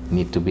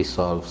need to be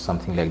solved,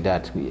 something like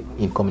that,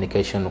 in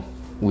communication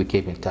we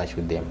keep in touch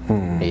with them.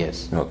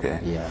 Yes. Okay.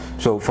 Yeah.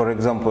 So for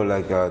example,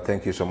 like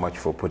thank you so much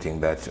for putting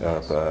that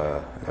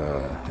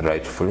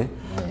rightfully.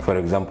 Yeah. For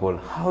example,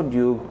 how do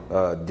you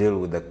deal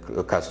with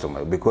a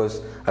customer?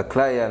 Because a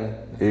client,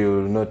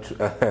 you'll not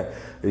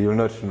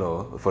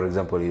know, for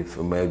example, if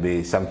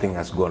maybe something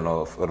has gone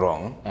off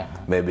wrong,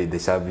 maybe the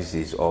service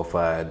is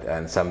offered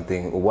and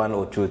one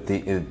or two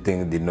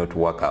things did not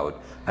work out,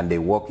 and they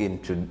walk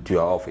into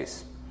your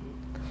office.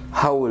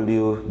 How will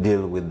you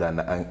deal with an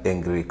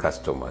angry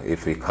customer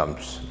if he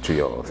comes to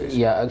your office?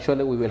 Yeah,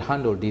 actually we will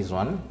handle this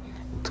one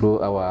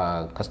through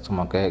our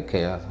customer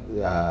care.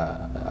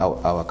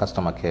 Our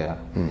customer care.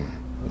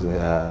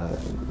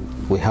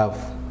 We have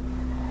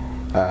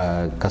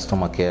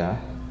customer care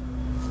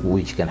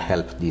which can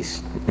help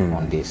this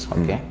on this.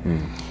 Okay,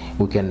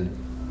 we can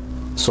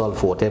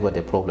solve whatever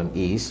the problem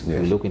is.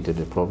 Yes. We look into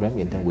the problem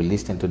and then we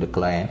listen to the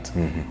client.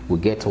 We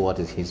get what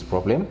is his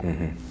problem.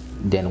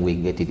 Then we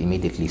get it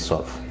immediately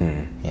solved.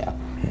 Yeah,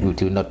 it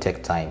will not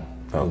take time.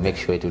 We make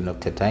sure it will not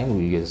take time.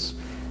 We just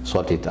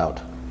sort it out.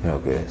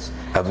 Okay. Yes.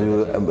 Have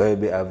you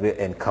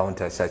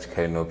encountered such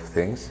kind of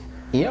things?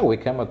 Yeah, we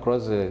came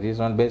across this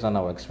one based on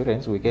our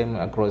experience. We came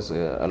across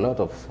a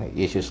lot of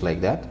issues like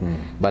that,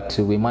 but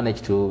we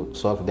managed to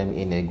solve them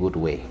in a good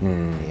way.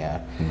 Yeah,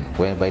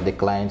 whereby the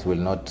clients will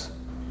not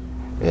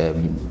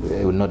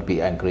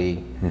be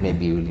angry.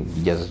 Maybe you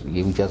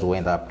just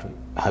went up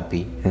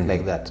happy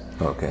like that.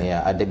 Okay.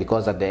 Yeah,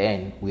 because at the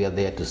end we are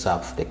there to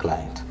serve the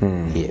client.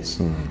 Yes.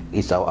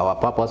 It's our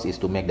purpose is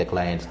to make the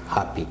client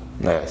happy.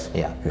 Yes.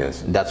 Yeah.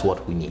 Yes. That's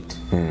what we need.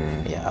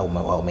 Yeah,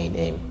 our main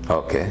aim.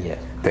 Okay. Yeah.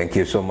 Thank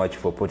you so much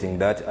for putting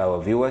that. Our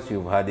viewers,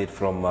 you've heard it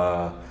from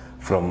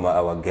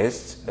our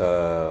guest,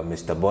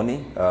 Mr.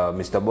 Bonny.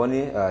 Mr.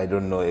 Bonny, I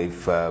don't know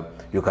if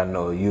you can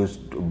use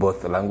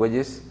both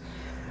languages,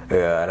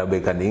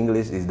 Arabic and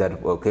English. Is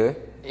that okay?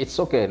 It's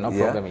okay, no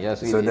problem. Yes,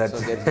 so it's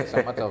okay. It's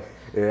a matter of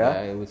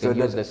we can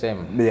use the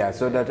same. Yeah,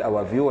 so that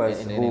our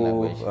viewers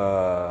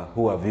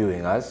who are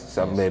viewing us,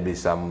 maybe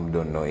some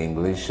don't know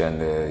English, and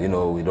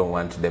we don't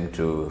want them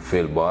to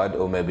feel bored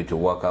or maybe to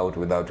walk out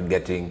without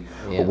getting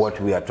what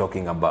we are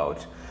talking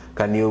about.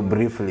 Can you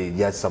briefly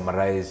just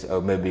summarize,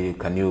 or maybe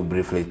can you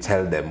briefly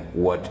tell them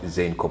what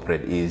Zain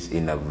Cooperate is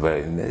in a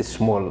very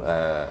small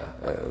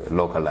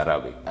local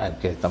Arabic?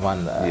 Okay, طبعا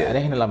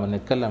نحن لما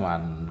نتكلم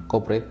عن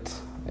كوبريت،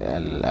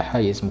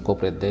 الحي اسمه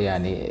كوبريت ده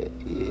يعني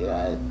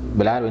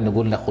بالعربي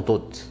نقول له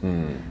خطوط.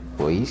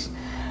 كويس.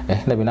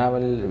 احنا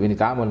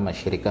بنتعامل مع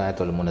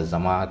الشركات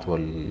والمنظمات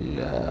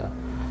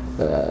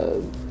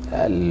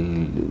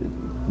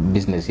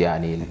البزنس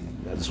يعني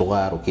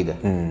الصغار وكده،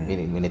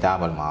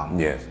 بنتعامل معهم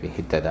في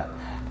الحته ده.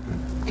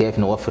 كيف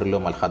نوفر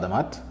لهم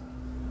الخدمات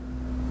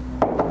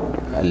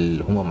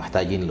اللي هم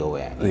محتاجين له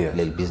يعني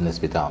للبزنس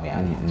بتاعهم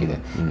يعني كده.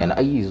 يعني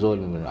اي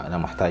زول انا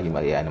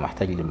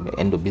محتاج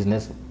عنده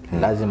بزنس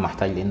لازم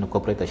محتاج لانه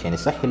كوبريت عشان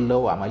يسهل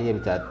له عمليه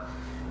بتاعت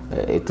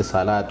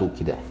اتصالات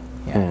وكده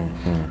يعني.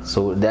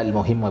 سو ده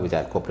المهمه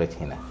بتاع الكوبريت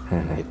هنا،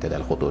 ابتدى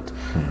الخطوط.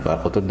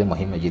 فالخطوط دي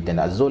مهمه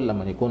جدا. الزول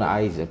لما يكون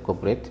عايز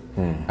الكوبريت،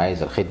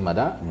 عايز الخدمه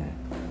ده،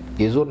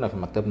 يزورنا في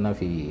مكتبنا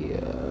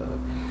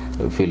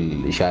في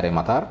الشارع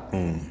مطار،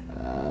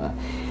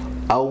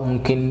 او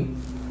ممكن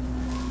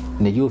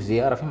نجيه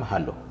زياره في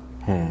محله،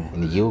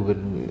 نجيه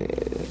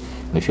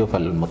نشوف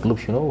المطلوب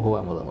شنو، هو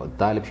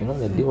الطالب شنو،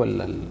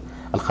 نديه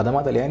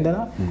الخدمات اللي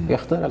عندنا،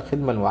 يختار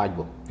الخدمه اللي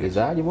عاجبه.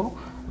 اذا عجبه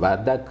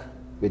بعد ذاك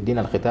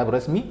بيدينا الخطاب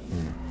رسمي،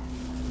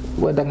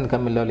 وذاك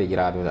نكمل له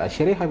الاجراءات.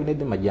 الشريحه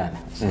بندي مجانا.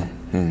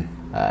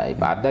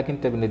 بعد ذاك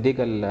انت بنديك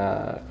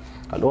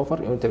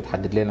الاوفر، انت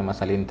بتحدد لنا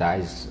مثلا انت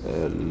عايز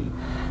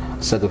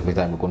السقف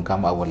بتاعك بيكون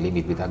كم، او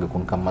الليميت بتاعك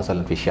بيكون كم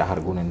مثلا في الشهر،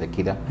 يكون عندك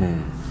كده.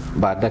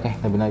 بعد ذاك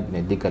احنا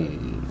بنديك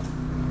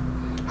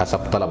حسب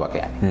طلبك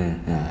يعني.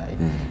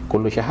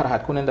 كل شهر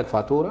هتكون عندك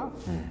فاتوره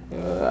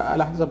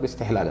على حسب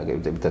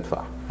استهلاكك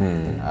بتدفع.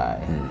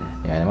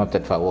 يعني ما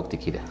بتدفع وقت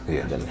كده.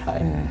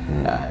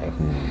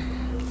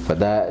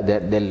 فده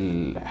ده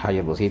الحاجه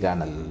البسيطه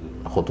عن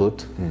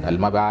الخطوط. اللي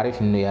ما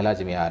بيعرف انه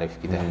لازم يعرف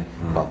كده.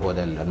 فهو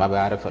ده اللي ما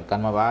بيعرف، اللي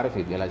كان ما بيعرف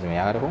لازم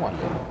يعرفه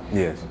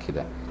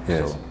كده.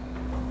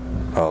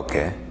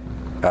 Okay.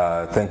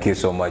 Thank you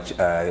so much,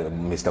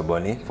 Mr.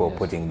 Bonny, for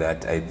putting that.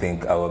 I think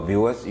our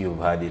viewers,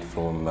 you've heard it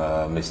from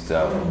Mr.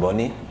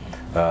 Bonny.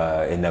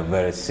 In a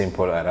very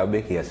simple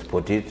Arabic, he has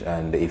put it,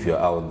 and if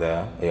you're out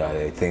there,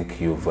 I think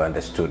you've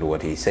understood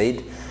what he said.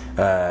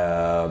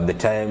 The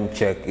time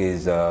check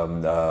is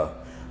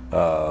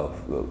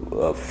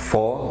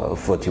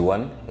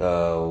 4:41.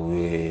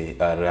 We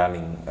are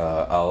running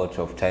out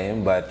of time,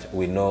 but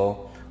we know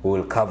we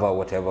will cover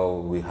whatever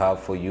we have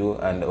for you,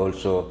 and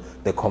also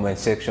the comment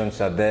sections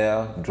are there.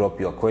 Drop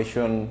your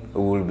question. I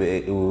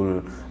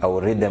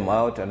will read them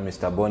out, and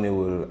Mr. Bonny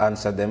will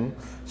answer them,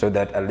 so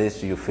that at least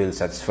you feel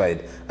satisfied.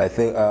 I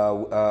think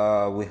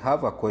we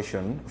have a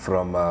question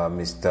from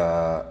Mr.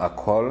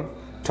 Akol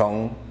Tong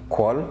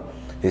Kwal.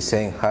 He's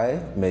saying, "Hi,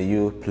 may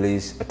you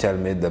please tell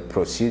me the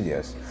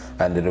procedures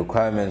and the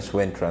requirements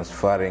when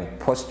transferring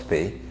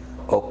post-pay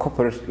or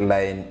corporate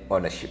line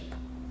ownership?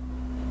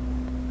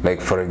 Like,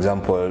 for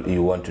example,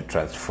 you want to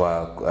transfer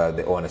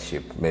the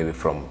ownership maybe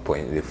from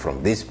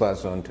this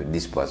person to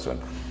this person.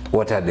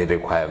 What are the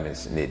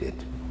requirements needed?"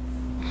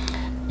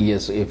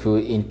 Yes, if we,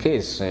 in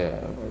case,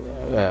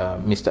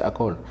 Mr.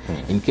 Akol,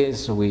 in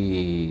case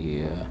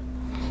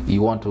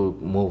you want to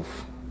move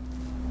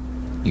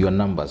your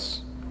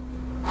numbers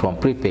from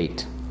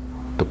prepaid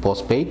to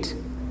postpaid,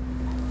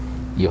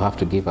 you have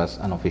to give us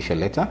an official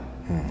letter.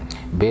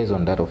 Based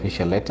on that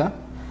official letter,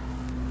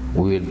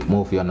 we will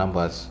move your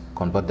numbers,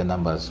 convert the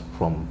numbers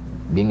from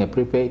being a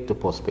prepaid to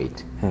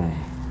postpaid.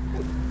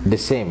 The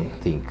same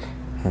thing,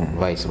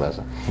 vice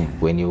versa.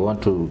 When you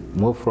want to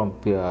move from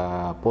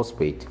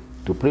postpaid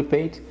to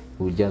prepaid,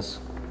 we just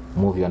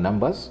move your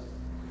numbers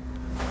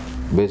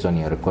based on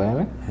your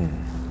requirement.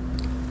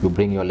 You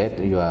bring your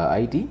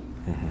ID.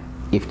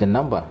 If the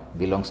number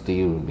belongs to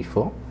you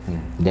before,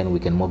 then we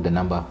can move the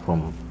number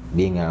from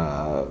being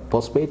a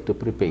postpaid to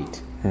prepaid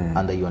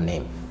under your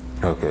name.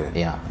 Okay.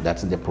 Yeah,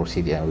 that's the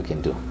procedure we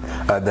can do.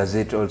 Does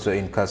it also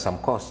incur some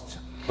cost,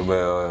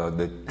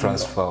 the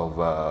transfer of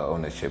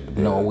ownership?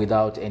 No,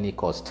 without any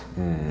cost.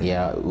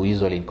 Yeah, we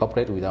usually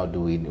incorporate we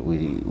do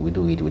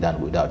it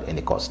without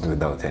any cost.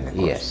 Without any cost.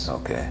 Yes.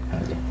 Okay.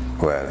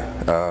 Well,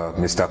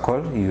 Mr.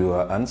 Cole, you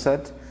are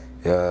answered.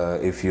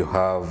 If you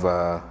have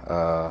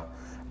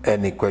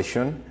any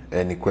question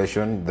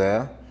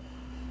there,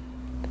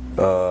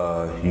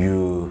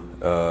 you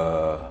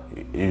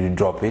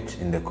drop it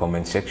in the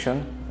comment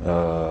section,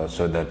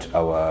 so that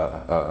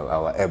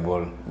our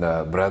able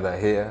brother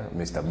here,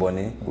 Mr.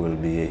 Bonny, will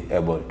be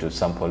able to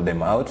sample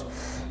them out.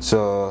 So,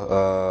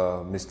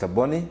 Mr.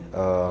 Bonny,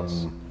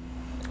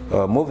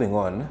 moving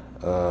on,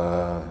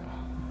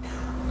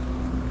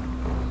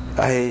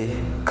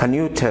 can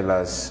you tell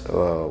us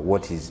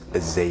what is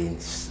Zain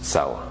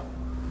Sour?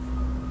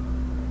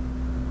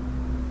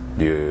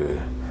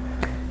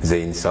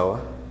 Zain Sour?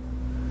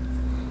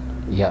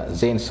 Yeah,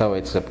 Zain Sour,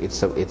 it's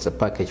a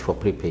package for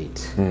prepaid,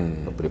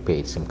 for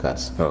prepaid SIM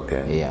cards.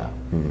 Okay. Yeah,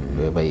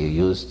 whereby you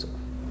used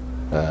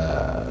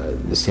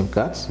the SIM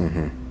cards,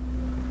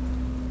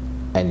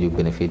 and you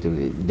benefit.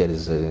 There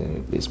is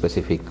a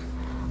specific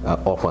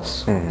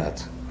offers on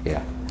that.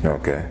 Yeah.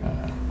 Okay.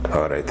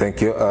 All right.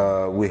 Thank you.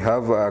 We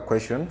have a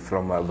question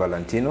from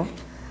Valentino.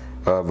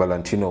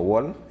 Valentino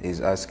Wall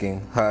is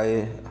asking,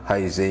 Hi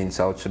Zain,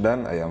 South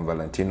Sudan. I am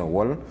Valentino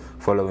Wall,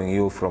 following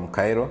you from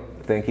Cairo.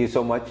 Thank you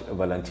so much,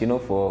 Valentino,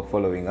 for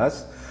following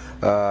us,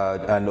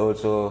 and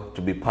also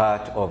to be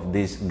part of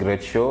this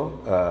great show.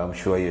 I'm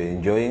sure you're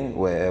enjoying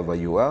wherever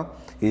you are.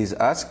 He's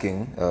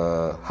asking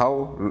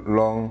how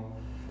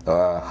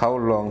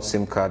long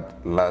SIM card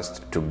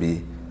lasts to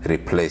be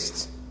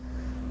replaced.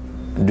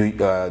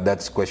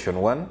 That's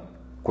question one.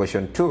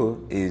 Question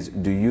two is,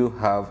 do you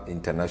have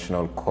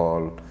international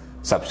call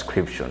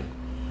subscription?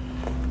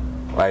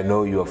 I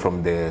know you are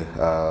from the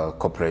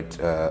corporate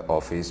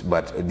office,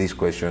 but these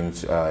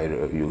questions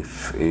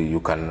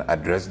you can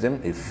address them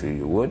if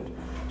you would,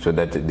 so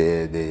that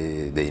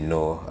they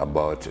know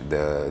about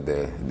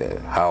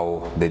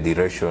how the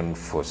duration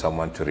for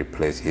someone to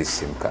replace his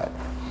SIM card.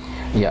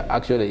 Yeah,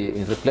 actually,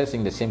 in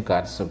replacing the SIM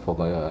cards,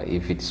 for,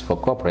 if it's for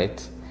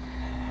corporate,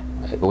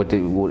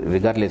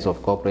 regardless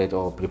of corporate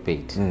or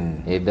prepaid,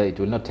 it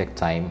will not take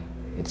time.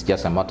 It's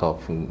just a matter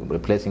of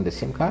replacing the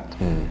SIM card.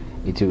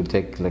 It will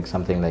take like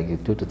something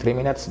like 2 to 3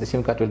 minutes. The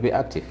SIM card will be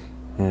active.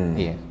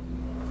 Yeah.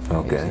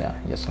 Okay. Yeah.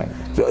 Yes. Right.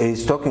 So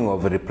he's talking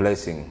of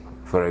replacing.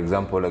 For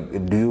example,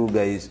 like, do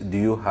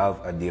you have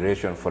a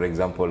duration? For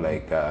example,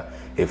 like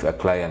if a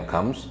client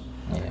comes,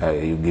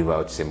 you give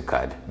out SIM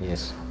card.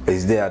 Yes.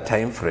 Is there a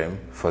time frame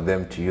for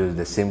them to use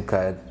the SIM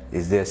card?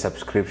 Is there a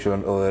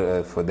subscription,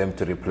 or for them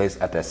to replace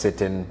at a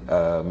certain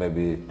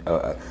maybe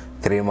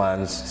 3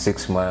 months,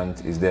 6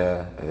 months? Is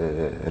there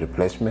a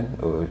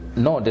replacement? Or?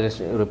 No, there is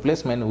a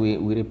replacement. We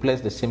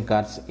replace the SIM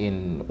cards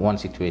in one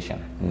situation,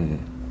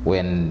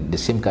 when the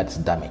SIM card is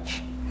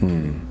damaged.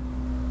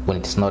 When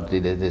it's not,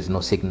 there's no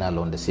signal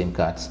on the SIM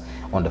cards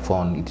on the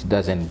phone. It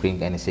doesn't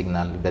bring any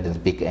signal. It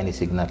doesn't pick any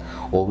signal.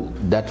 Or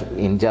that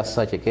in just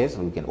such a case,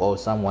 we can. Or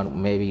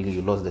someone, maybe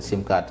you lost the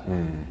SIM card.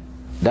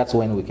 That's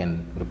when we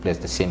can replace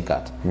the SIM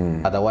card.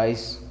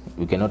 Otherwise,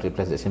 we cannot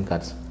replace the SIM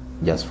cards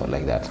just for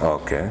like that.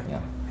 Okay. Yeah.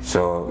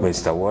 So,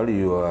 Mr. Wall,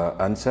 you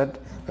answered.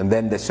 And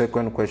then the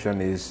second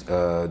question is,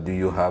 do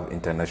you have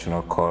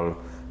international call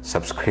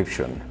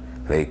subscription?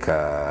 Like,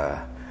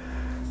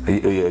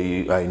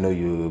 I know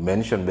you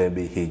mentioned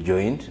maybe he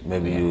joined,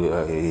 maybe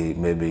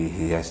maybe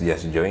he has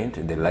just joined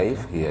the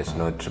live. He has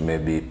not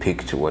maybe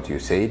picked what you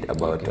said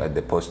about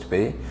the post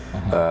pay.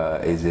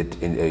 Is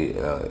it in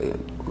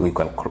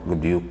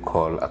do you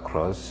call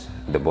across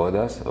the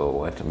borders or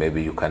what?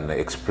 Maybe you can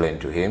explain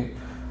to him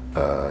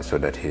so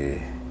that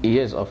he.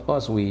 Yes, of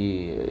course.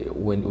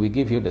 When we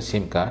give you the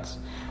SIM cards,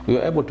 you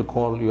are able to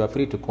call. You are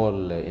free to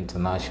call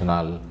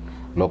international,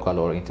 local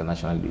or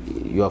international.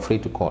 You are free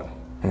to call.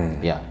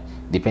 Yeah.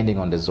 Depending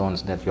on the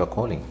zones that you are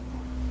calling.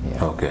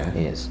 Yeah. Okay.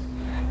 Yes.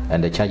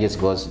 And the charges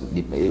goes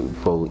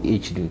for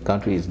each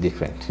country is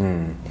different.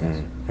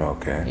 Yes.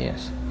 Okay.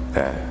 Yes.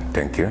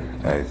 Thank you.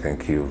 I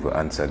think you've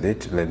answered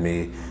it. Let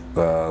me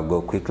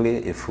go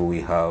quickly. If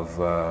we have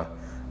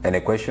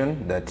any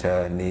question that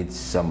needs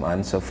some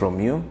answer from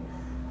you.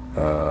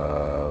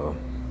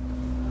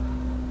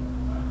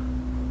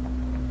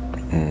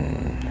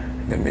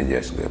 Let me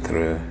just go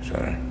through.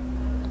 Sorry.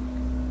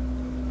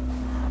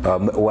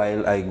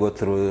 While I go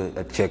through,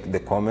 check the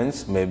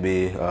comments,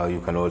 maybe you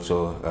can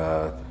also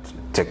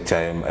take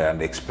time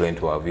and explain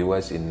to our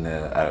viewers in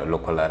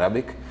local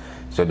Arabic,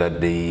 so that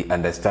they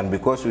understand,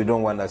 because we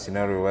don't want a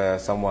scenario where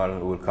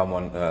someone will come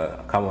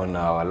on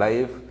our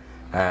live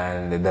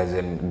and it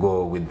doesn't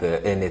go with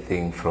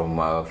anything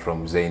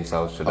from Zain,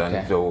 South Sudan.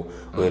 Okay. So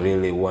we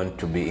really want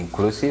to be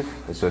inclusive,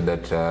 so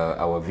that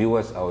our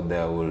viewers out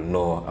there will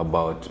know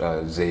about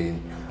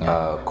Zain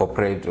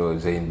Cooperate or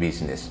Zain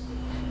Business.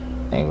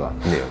 ايوه.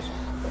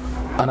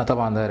 انا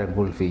طبعا داير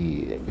اقول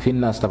في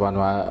الناس طبعا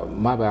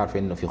ما بيعرف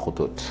انه في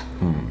خطوط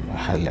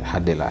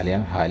حد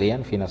حاليا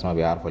في ناس ما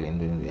بيعرفوا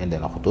انه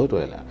عندنا خطوط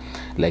ولا لا،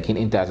 لكن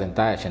انت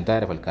عشان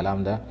تعرف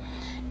الكلام ده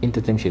انت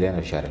تمشي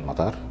لنا في شارع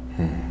المطار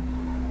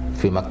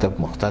في مكتب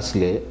مختص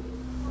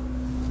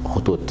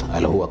لخطوط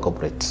اللي هو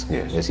كوبريت.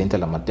 بس انت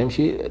لما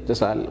تمشي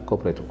تسال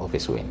كوبريت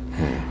اوفيس وين.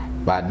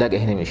 بعد ذاك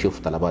احنا بنشوف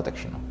طلباتك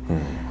شنو،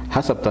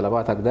 حسب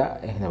طلباتك ده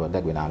احنا بعد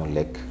بنعمل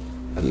لك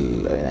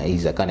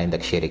إذا كان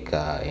عندك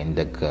شركة،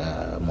 عندك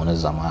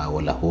منظمة،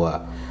 ولا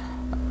هو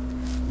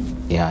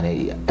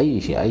يعني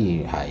أي شيء،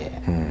 أي حاجة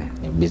يعني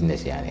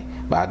بيزنس يعني،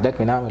 بعد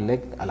ذاك بنعمل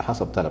لك على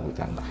حسب طلب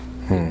بتاعنا.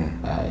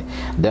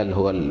 ده اللي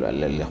هو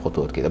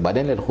الخطوط كده.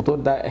 بعدين الخطوط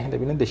ده احنا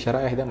بندي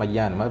الشرائح ده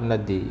مجانا، ما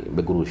بندي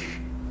بقروش.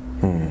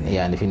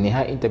 يعني في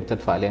النهاية انت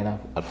بتدفع لنا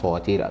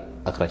الفواتير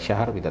اخر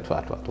الشهر، بتدفع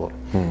الفاتورة.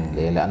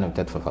 لأنه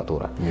بتدفع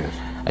الفاتورة.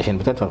 عشان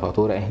بتدفع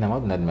الفاتورة احنا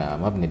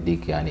ما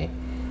بنديك يعني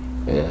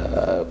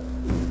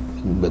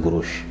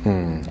بقروش.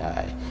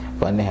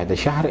 فان هذا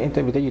الشهر انت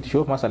بتجي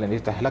تشوف مثلا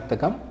انت حلقت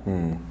كم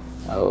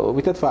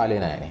وبتدفع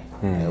علينا يعني.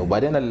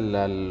 وبعدين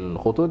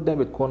الخطوط ده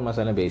بتكون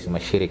مثلا باسم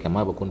الشركه،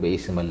 ما بكون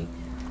باسم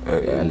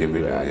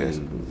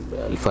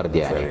الفرد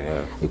يعني.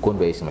 يكون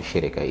باسم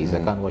الشركه اذا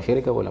كان هو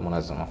شركه ولا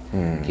منظمه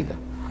كده.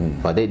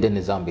 فده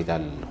النظام بتاع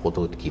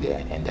الخطوط كده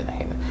يعني عندنا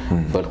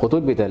هنا.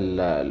 فالخطوط بتاع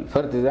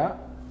الفرد ده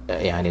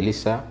يعني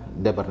لسه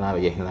ده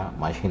برنامج احنا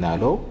ماشيين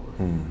له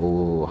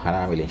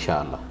وهنعمل ان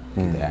شاء الله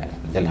كده يعني.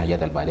 ده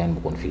الحاجات اللي بعدين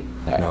بكون فيه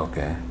يعني.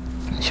 اوكي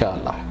ان شاء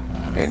الله.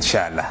 ان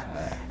شاء الله.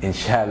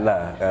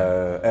 Inshallah,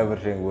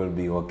 everything will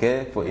be okay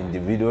for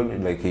individual,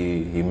 like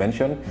he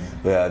mentioned.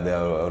 They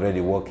are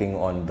already working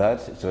on that,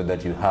 so that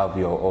you have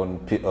your own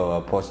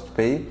post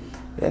pay,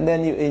 and then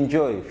you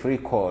enjoy free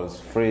calls,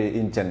 free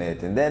internet,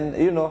 and then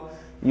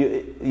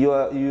you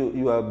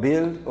are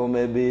billed, or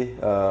maybe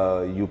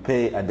you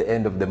pay at the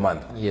end of the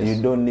month. Yes.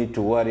 You don't need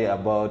to worry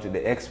about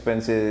the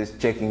expenses,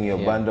 checking your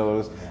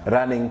bundles,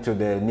 running to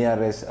the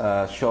nearest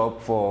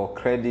shop for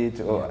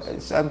credit or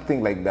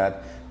something like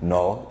that.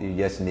 No, you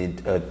just need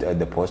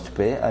the post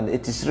pay, and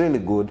it is really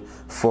good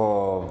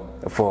for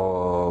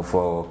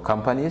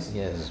companies.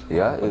 Yes.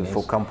 Yeah,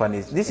 for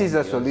companies. This is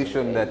a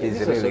solution that is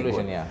really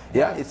good.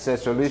 Yeah, it's a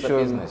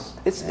solution.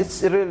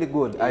 It's really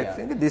good. I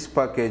think this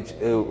package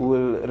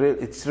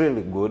it's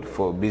really good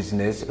for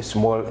business,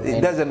 small.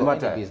 It doesn't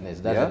matter. Any business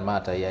doesn't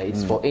matter. Yeah,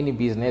 it's for any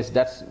business.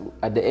 That's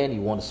at the end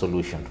you want a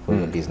solution for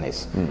your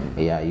business.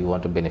 Yeah, you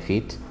want to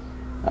benefit,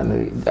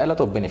 and a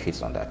lot of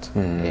benefits on that.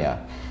 Yeah.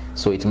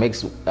 So it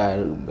makes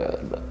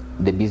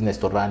the business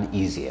to run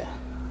easier,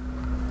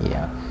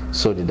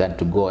 so than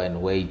to go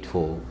and wait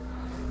for,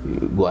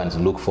 go and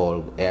look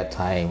for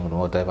airtime or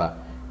whatever.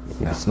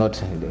 It's not,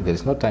 there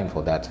is no time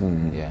for that.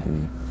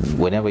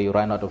 Whenever you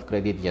run out of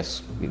credit,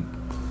 just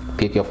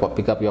pick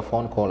up your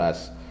phone, call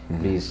us,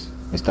 please,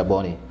 Mr.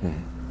 Bonny,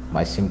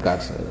 my SIM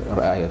cards,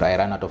 I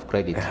ran out of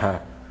credit.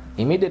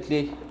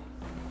 Immediately,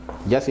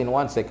 just in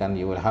 1 second,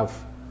 you will have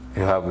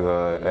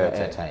your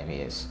airtime.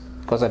 Yes.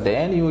 Because at the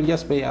end, you will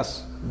just pay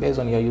us based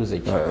on your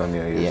usage. On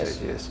your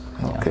usage, yes.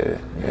 Okay,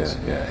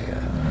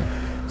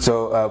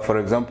 So, for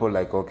example,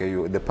 like, okay,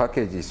 the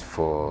package is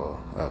for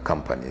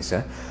companies.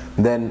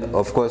 Then,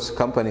 of course,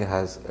 company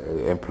has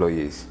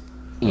employees.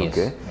 Yes.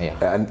 Okay.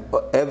 And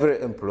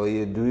every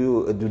employee,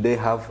 do they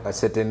have a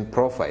certain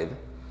profile?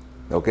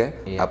 Okay.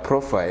 A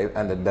profile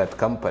under that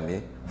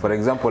company. For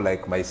example,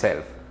 like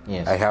myself.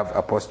 Yes. I have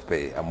a post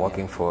pay. I'm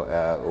working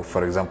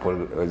for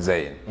example,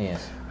 Zain.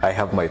 Yes. I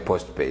have my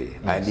post pay,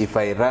 and if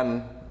I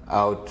run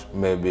out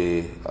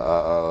maybe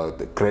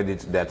the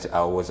credit that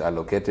I was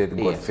allocated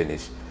got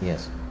finished.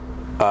 Yes.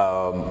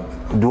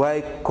 Do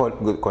I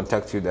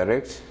contact you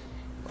direct,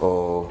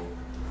 or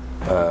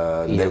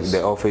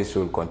the office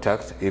will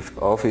contact?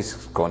 If office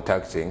is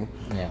contacting,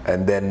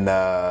 and then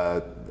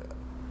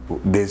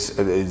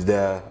is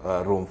there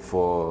room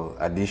for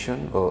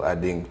addition or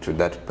adding to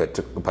that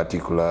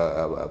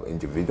particular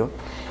individual?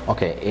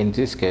 Okay, in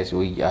this case,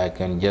 I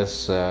can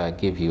just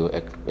give you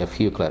a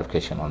few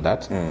clarification on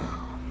that.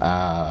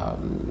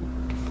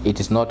 It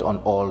is not on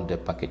all the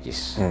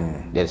packages.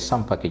 There are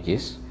some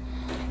packages,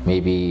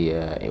 maybe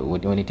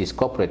when it is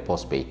corporate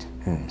postpaid,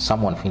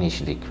 someone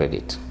finished the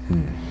credit.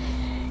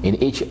 In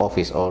each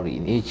office or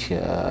in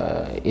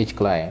each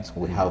client,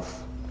 we have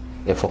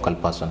a focal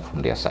person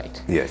from their side.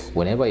 Yes.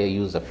 Whenever a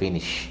user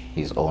finish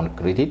his own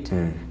credit,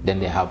 then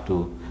they have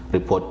to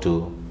report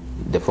to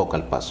the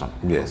focal person.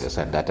 Yes. They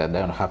said that I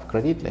don't have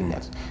credit like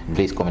that.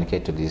 Please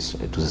communicate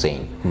to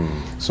Zain.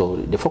 So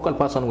the focal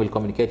person will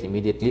communicate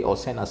immediately or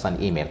send us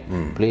an email.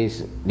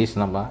 Please, this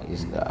number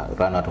is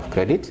run out of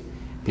credit.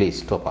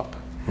 Please top up.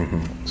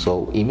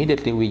 So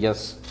immediately we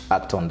just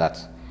act on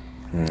that.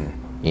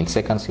 In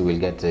seconds you will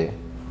get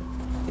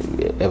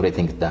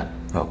everything done.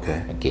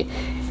 Okay.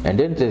 And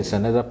then there's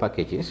another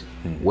packages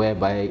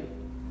whereby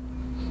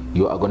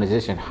your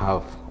organization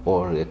have,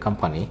 or a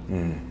company,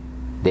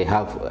 they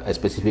have a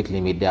specific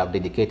limit. They have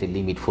dedicated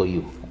limit for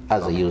you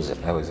as a user.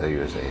 As a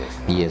user, yes.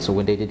 Yes. So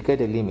when they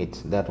dedicate a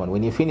limit, that one,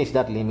 when you finish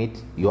that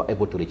limit, you are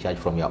able to recharge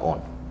from your own.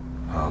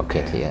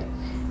 Okay.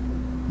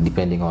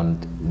 Depending on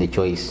the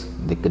choice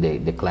the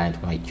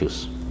client might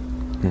choose.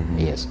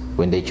 Yes.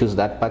 When they choose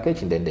that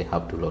package, then they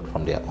have to load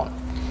from their own.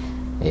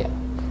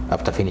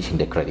 After finishing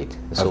the credit.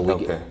 So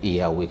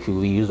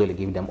we usually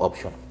give them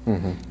option.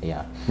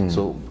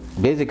 So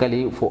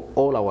basically for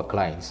all our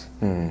clients,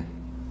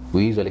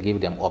 we usually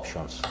give them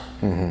options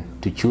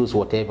to choose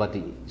whatever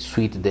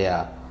suit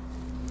their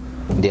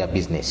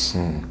business.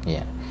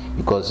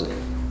 Because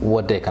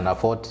what they can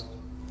afford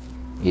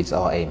is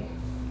our aim.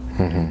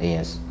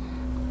 Yes.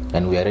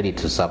 And we are ready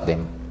to serve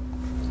them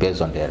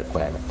based on their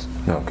requirement.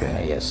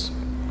 Yes.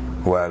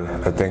 Well,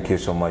 thank you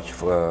so much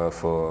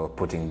for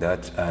putting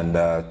that. And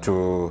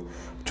to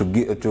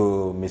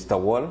Mr.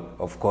 Wall,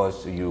 of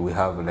course, we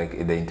have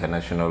like the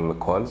international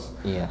calls.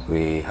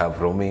 We have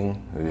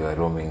roaming. We are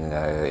roaming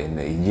in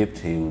Egypt.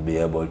 He will be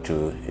able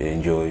to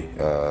enjoy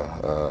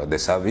the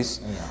service.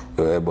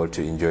 We're able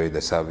to enjoy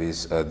the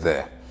service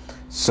there.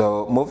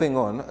 So moving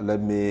on,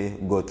 let me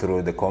go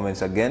through the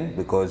comments again,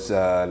 because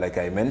like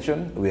I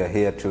mentioned, we are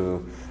here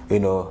to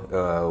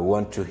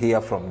want to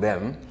hear from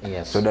them,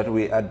 so that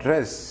we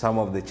address some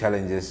of the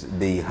challenges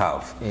they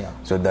have,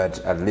 so that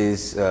at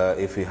least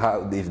if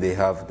they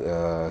have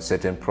a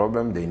certain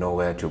problem, they know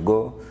where to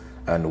go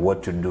and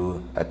what to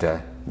do at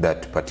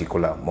that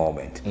particular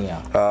moment. We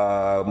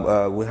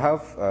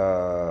have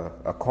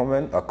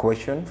a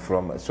question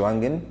from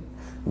Swangin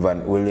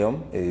Van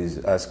William is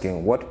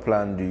asking, what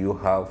plan do you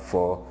have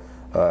for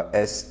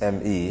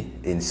SME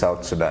in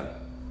South Sudan?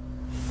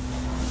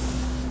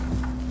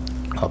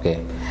 Okay,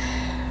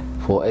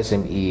 for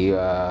SME,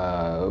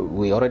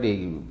 we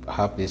already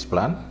have this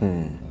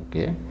plan.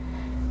 Okay,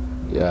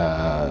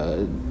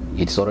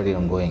 it's already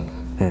ongoing.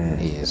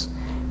 Yes,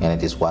 and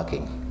it is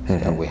working.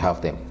 And we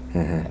have them.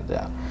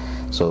 And,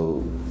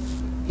 so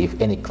if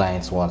any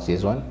clients wants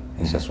this one,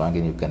 Mr.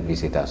 Swangen, you can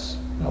visit us,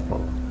 no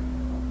problem.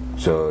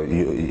 So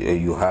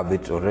you have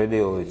it already,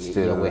 or it's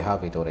still? Yeah, we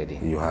have it already.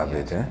 You have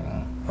it, eh?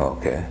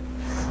 Okay.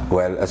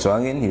 Well,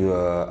 Swangin, you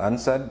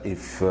answered.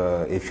 If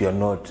you're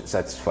not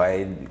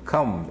satisfied,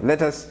 come.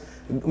 Let us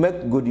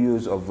make good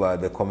use of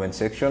the comment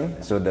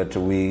section so that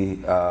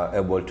we are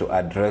able to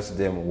address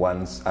them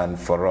once and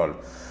for all.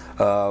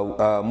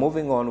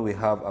 Moving on, we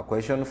have a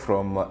question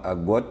from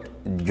Agot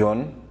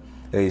John.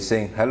 He's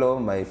saying, hello,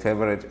 my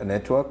favorite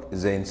network,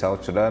 Zain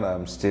South Sudan.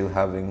 I'm still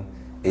having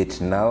it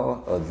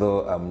now,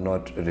 although I'm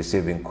not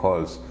receiving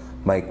calls.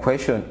 My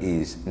question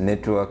is,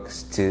 network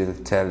still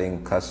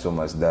telling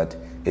customers that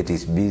it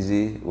is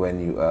busy when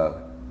you are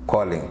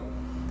calling?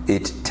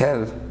 It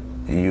tells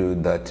you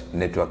that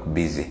network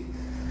busy.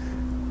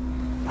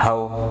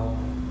 How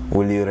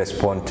will you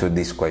respond to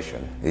this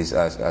question? He's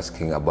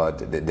asking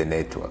about the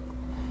network.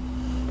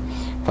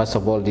 First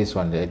of all, this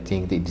one, I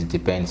think it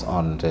depends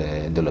on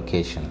the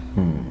location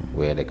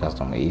where the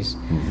customer is,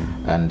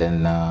 and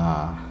then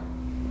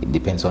it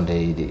depends on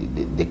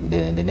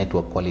the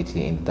network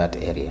quality in that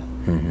area.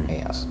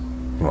 Yes.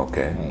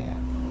 Okay. Yeah.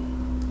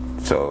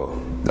 So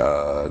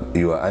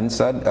you are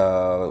answered.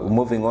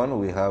 Moving on,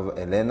 we have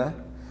Elena.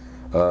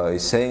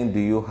 Is saying, do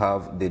you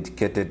have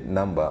dedicated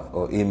number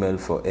or email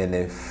for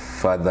any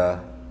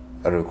further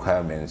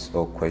requirements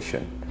or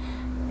question?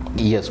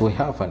 Yes, we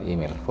have an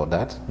email for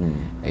that.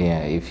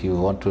 Yeah, if you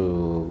want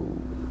to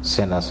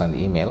send us an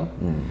email,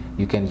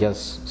 you can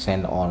just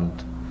send on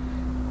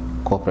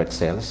corporate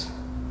sales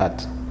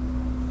at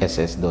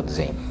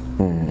ss.zain.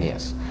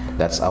 Yes,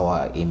 that's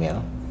our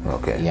email.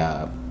 Okay.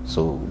 Yeah,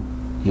 so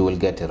you will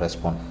get a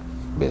response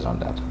based on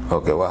that.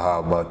 Okay, well, how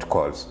about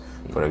calls?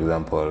 For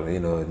example, you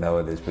know,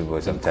 nowadays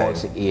people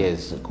sometimes... Calls,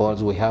 yes,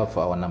 calls, we have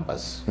our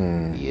numbers.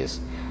 Yes.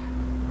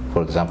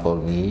 For example,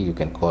 me, you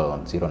can call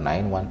on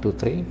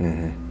 09123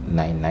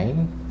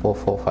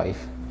 99445.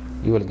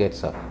 You will get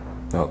some.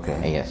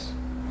 Okay. Yes.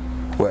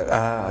 Well,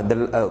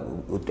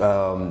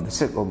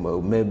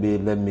 maybe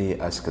let me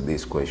ask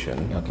this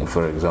question. Okay.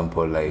 For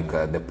example, like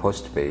the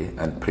postpay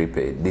and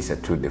prepaid, these are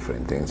two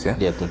different things, yeah?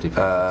 They are two different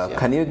things, yeah.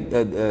 Can you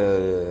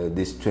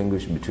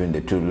distinguish between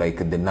the two,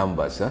 like the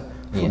numbers? Huh?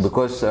 Yes.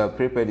 Because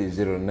prepaid is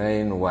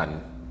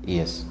 091.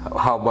 Yes.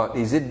 How about,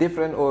 is it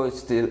different or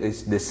still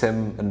is the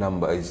same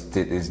number? Is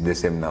the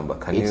same number?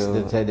 Can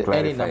you clarify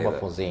any number that?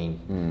 for Zain?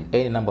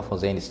 Any number for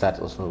Zain starts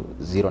also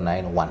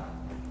 091.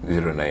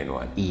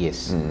 091.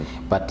 Yes.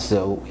 But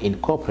in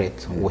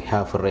corporate, we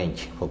have a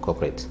range for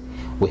corporate.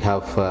 We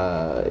have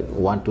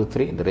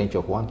 123, the range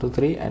of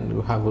 123, and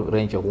we have a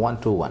range of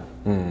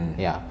 121.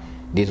 Yeah.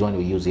 This one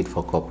we use it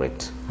for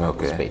corporate.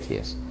 Okay. Space,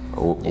 yes.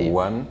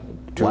 1,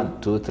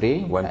 2,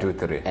 3, 1, 2,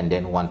 3, and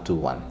then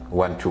 121.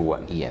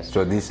 121. Yes.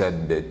 So these are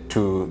the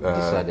two.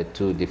 These are the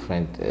two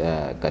different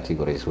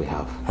categories we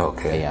have.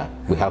 Okay. Yeah.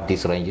 We have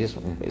these ranges,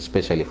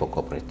 especially for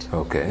corporate.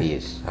 Okay.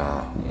 Yes.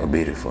 Yeah.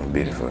 Beautiful,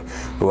 beautiful.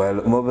 Yeah.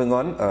 Well, moving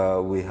on,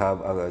 we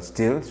have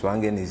still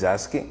Swangen is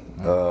asking,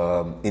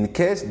 in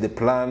case the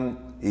plan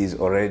is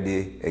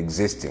already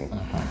existing,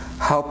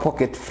 how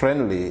pocket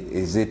friendly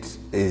is it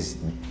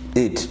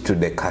to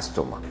the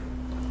customer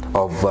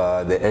of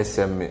the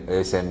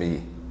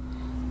SME?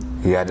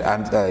 He had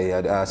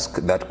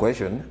asked that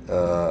question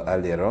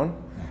earlier on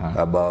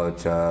about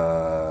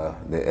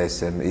the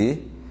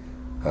SME.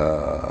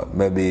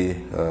 Maybe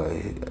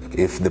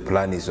if the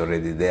plan is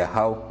already there,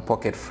 how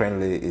pocket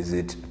friendly is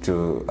it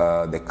to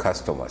the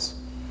customers?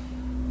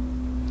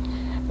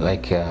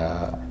 Like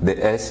the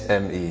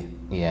SME.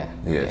 Yeah.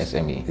 Yes. The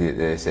SME.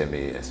 The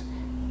SME. Yes.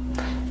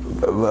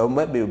 Well,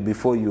 maybe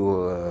before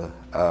you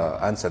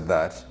answer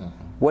that,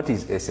 what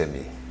is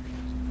SME?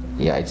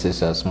 Yeah, it's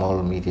a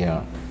small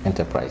medium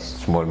enterprise.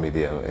 Small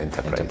medium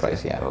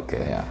enterprise. Yeah.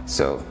 Okay. Yeah.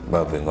 So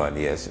moving on,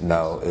 yes.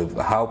 Now,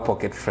 how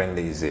pocket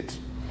friendly is it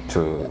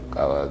to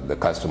the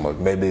customer?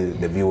 Maybe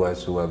the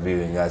viewers who are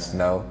viewing us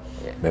now,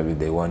 maybe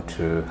they want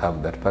to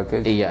have that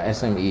package. Yeah,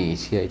 SME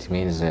is here. It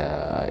means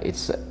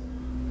it's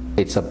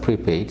a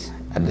prepaid.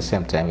 At the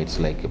same time, it's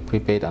like a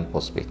prepaid and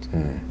postpaid.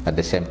 At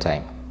the same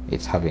time,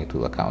 it's having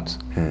two accounts.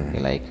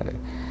 Like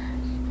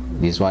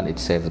this one,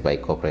 it's served by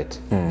corporate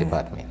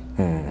department.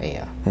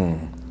 Yeah.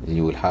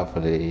 You will have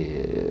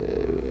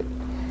the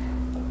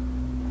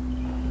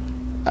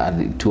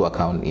two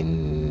account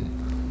in.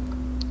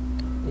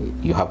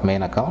 You have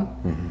main account,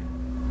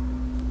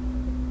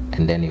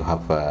 and then you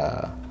have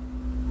a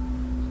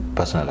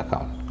personal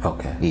account.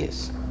 Okay.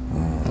 Yes.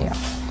 Yeah.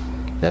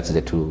 That's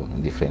the two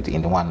different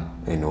in one.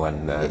 In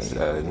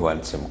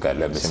one SIM card,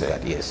 let me say.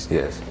 Card, yes.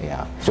 Yes.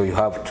 Yeah. So you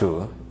have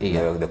two,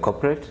 the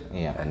corporate,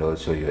 and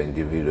also your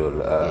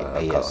individual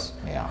account. Yes.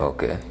 Yeah.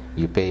 Okay.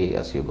 You pay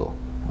as you go,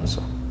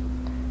 also.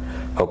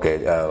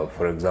 Okay.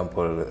 For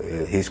example,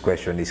 his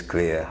question is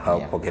clear. How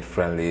pocket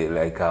friendly?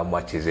 Like how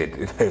much is it?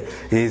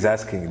 He's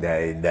asking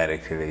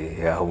directly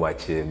how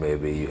much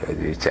maybe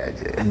you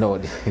charge. No,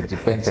 it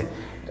depends.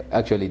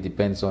 Actually, it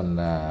depends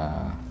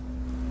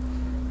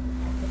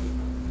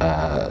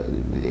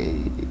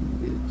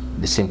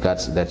the SIM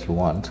cards that you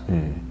want.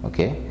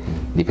 Okay,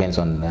 depends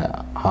on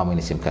how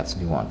many SIM cards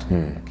you want.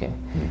 Okay,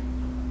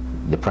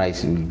 the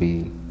price will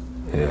be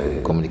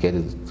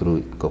communicated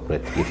through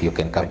corporate. If you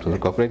can come to the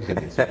corporate, you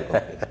can speak to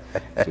corporate.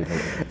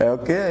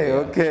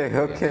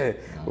 Okay.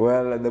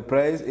 Well, the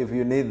price, if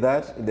you need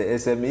that, the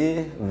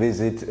SME,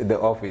 visit the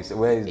office.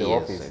 Where is the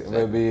office? Exactly.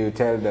 Maybe you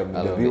tell them,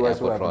 the viewers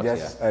who have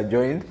just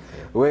joined,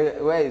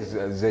 where is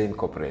Zain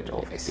Cooperate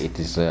office? It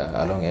is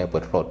along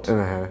Airport Road.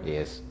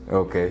 Yes.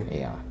 Okay.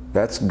 Yeah.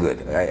 That's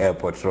good.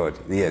 Airport Road.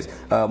 Yes.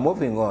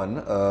 Moving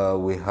on,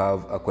 we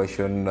have a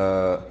question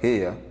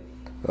here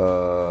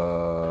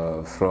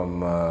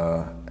from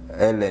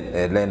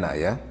Elena.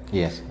 Yeah.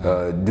 Yes.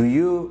 Do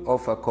you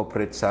offer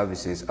corporate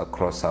services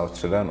across South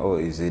Sudan, or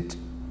is it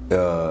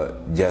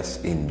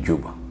just in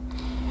Juba?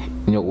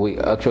 You know, we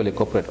actually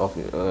corporate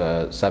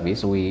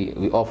service we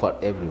offer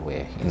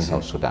everywhere in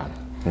South Sudan.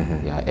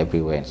 Yeah,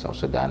 everywhere in South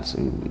Sudan. So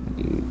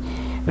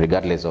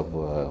regardless of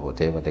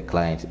whatever the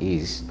client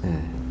is,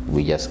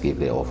 we just give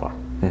the offer.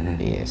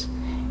 Yes.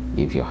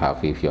 If you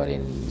are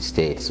in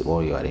states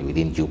or you are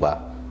within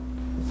Juba,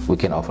 we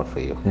can offer for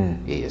you.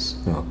 Yes.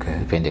 Okay.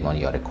 Depending on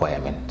your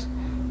requirement.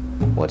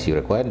 What you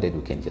require, then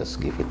we can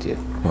just give it to you.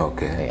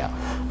 Okay. Yeah.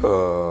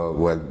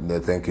 Well,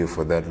 thank you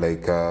for that.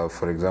 Like,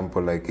 for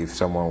example, like if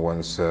someone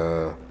wants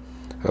the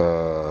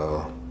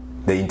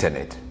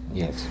internet.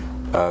 Yes.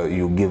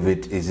 You give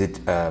it, is it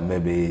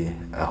maybe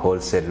a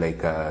wholesale,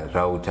 like a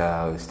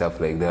router, stuff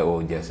like that,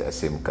 or just a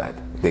SIM card?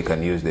 They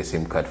can use the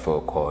SIM card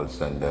for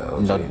calls and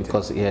not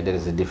because there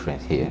is a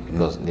difference here,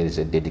 because there is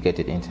a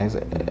dedicated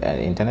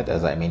internet,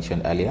 as I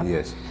mentioned earlier.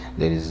 Yes.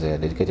 There is a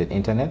dedicated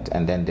internet,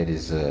 and then there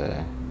is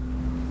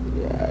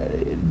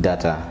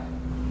data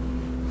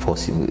for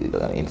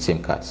in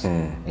SIM cards.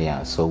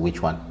 Yeah. So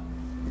which one?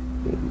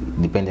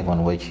 Depending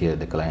on which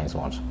the clients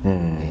want.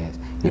 Yes.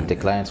 If the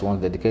clients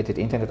want dedicated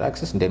internet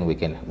access, then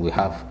we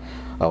have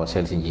our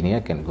sales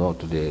engineer can go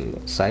to the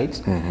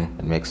site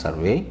and make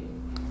survey,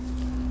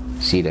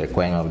 see the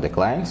requirement of the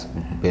clients.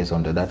 Based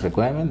on that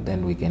requirement,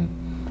 then we can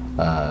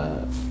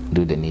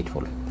do the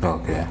needful.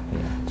 Okay. Yeah.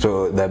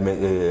 So that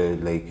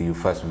like you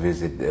first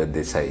visit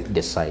the site.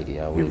 The site,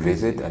 yeah. We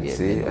visit and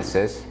see,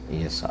 assess.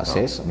 Yes,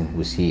 assess.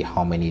 We see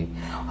how many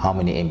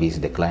MBs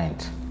the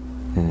client.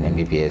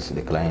 Mbps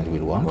the client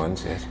will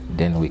want. Yes.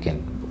 Then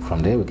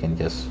from there we can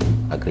just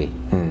agree.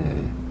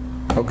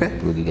 Okay.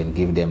 We can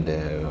give them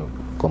the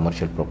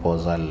commercial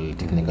proposal,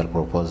 technical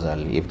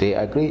proposal. If they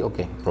agree,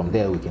 okay, from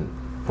there we can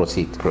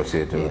proceed.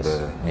 Yes.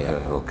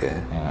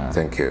 Okay. Yeah.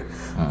 Thank you.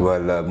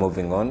 Well,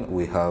 moving on,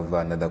 we have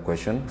another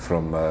question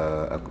from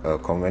a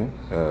comment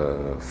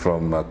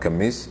from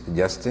Kamis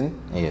Justin.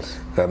 Yes.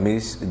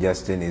 Kamis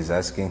Justin is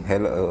asking,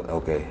 hello.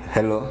 Okay.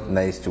 Hello.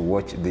 Nice to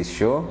watch this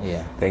show.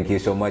 Yeah. Thank you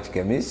so much,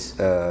 Kamis.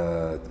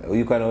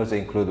 You can also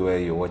include where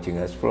you're watching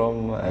us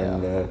from,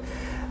 and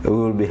we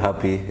will be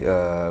happy.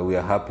 We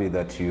are happy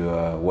that you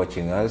are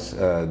watching us.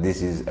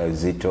 This is a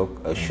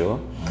Z-Talk show.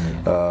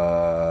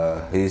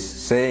 He's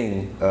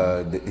saying,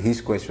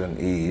 his question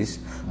is,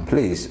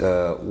 please,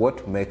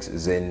 what makes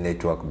Zain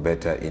Network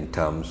better in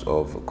terms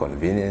of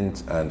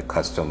convenience and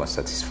customer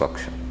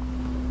satisfaction?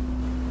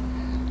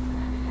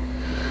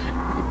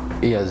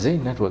 Yeah,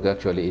 Zain Network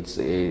actually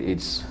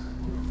it's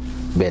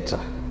better.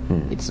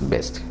 It's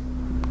best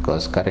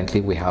because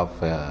currently we have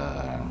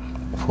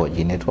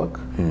 4G network.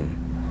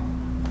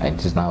 And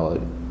it is now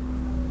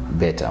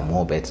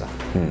more better.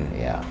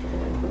 Yeah.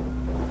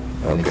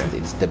 And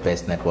it's the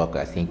best network,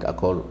 I think,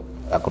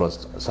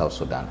 across South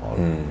Sudan.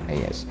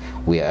 Yes.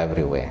 We are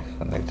everywhere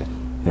connected.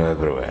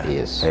 Everywhere.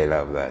 Yes. I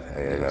love that.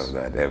 I love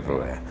that.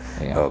 Everywhere.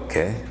 Yeah.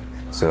 Okay.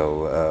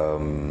 So,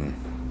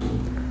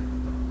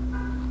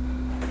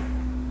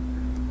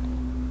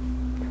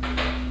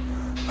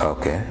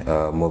 okay,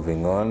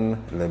 moving on,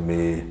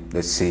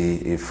 let's see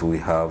if we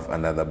have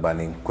another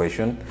burning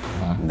question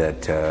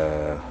that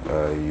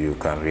you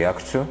can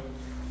react to.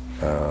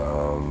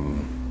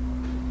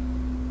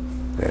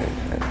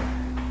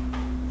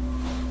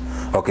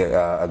 Okay,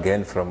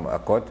 again from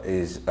Akot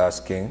is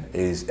asking,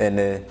 is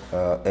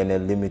any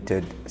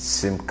limited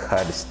SIM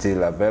card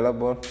still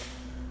available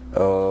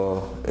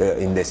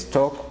in the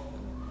stock?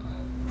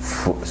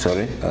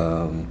 Sorry.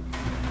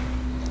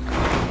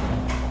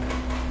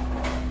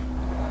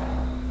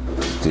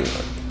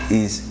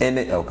 Is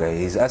any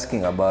he's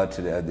asking about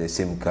the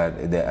SIM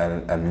card, the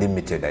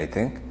unlimited, I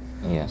think.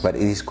 Yes. But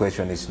his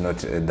question is not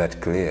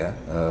that clear.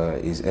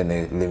 Is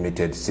any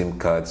limited SIM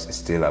cards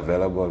still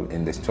available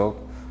in the stock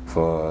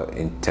for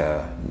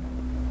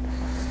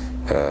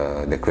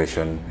the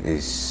question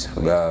is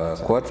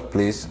quote,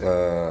 please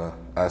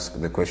ask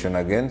the question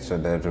again so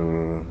that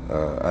will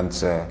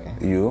answer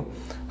you.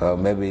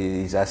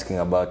 Maybe he's asking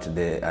about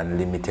the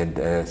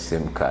unlimited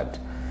SIM card,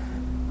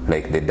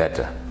 like the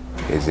data.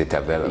 Is it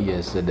available?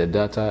 Yes, the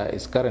data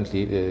is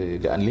currently,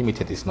 the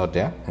unlimited is not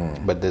there,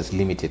 but there's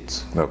limited.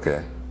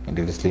 Okay. And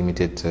there is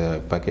limited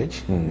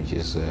package, which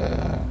is 50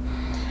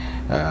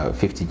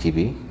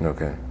 GB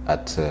okay.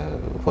 at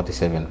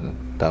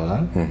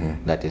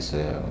 47,000. That is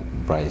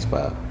price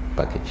per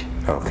package.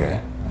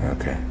 Okay.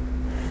 Okay.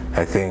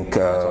 I think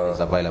it's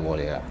available,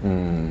 yeah.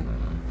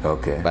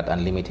 Okay. But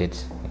unlimited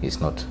is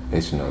not.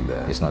 It's not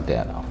there. It's not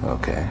there now.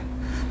 Okay.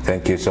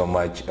 Thank you so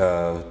much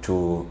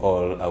to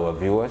all our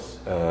viewers.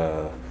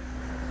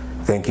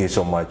 Thank you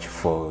so much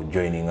for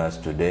joining us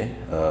today,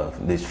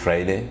 this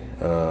Friday,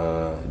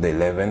 the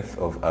 11th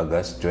of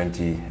August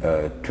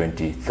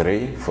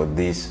 2023, for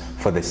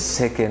the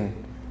second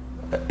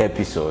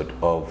episode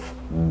of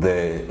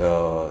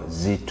the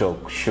Z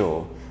Talk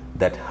show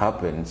that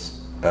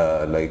happens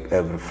like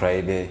every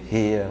Friday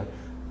here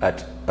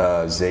at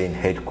Zain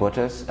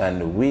headquarters,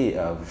 and we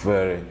are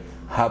very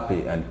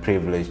happy and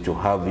privileged to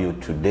have you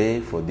today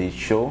for this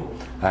show,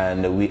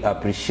 and we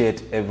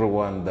appreciate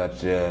everyone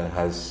that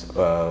has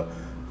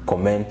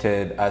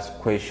commented, asked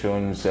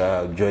questions,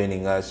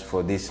 joining us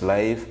for this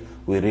live.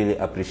 We really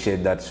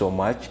appreciate that so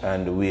much,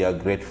 and we are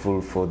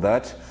grateful for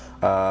that.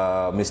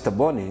 Mr.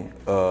 Bonny,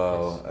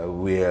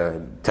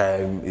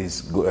 time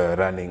is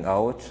running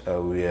out.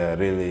 We are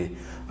really,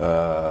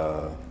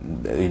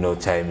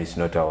 time is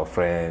not our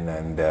friend,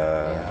 and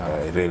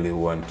I really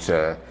want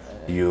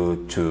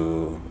you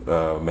to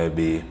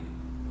maybe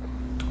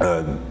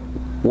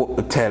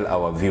tell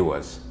our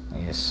viewers,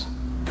 yes,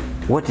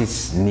 what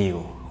is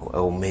new,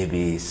 or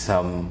maybe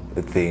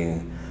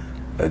something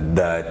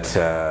that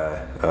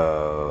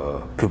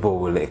people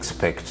will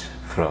expect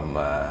from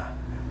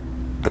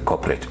the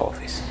corporate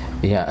office.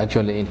 Yeah,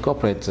 actually in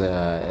corporate,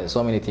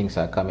 so many things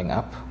are coming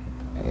up,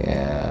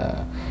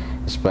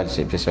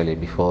 especially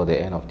before the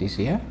end of this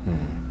year.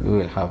 We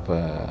will have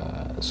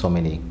so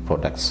many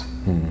products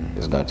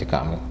is going to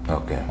come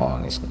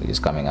on, is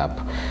coming up.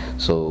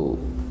 So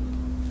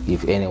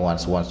if anyone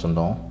wants to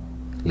know,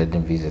 let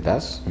them visit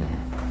us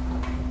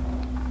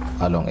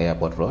along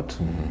Airport Road,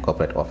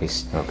 corporate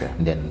office.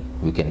 Then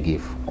we can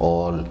give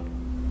all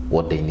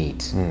what they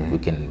need. We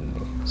can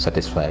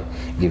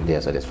give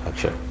their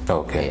satisfaction.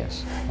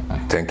 Yes.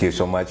 Thank you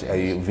so much.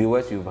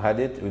 Viewers, you've heard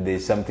it.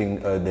 There's something,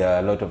 there are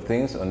a lot of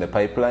things on the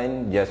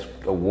pipeline. Just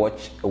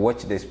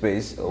watch the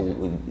space.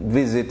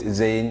 Visit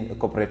Zain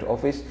Corporate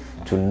Office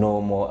to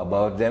know more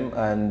about them.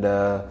 And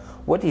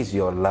what is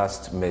your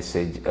last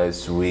message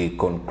as we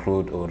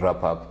conclude or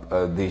wrap up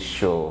this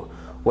show?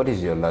 What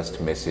is your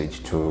last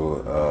message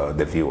to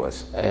the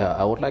viewers?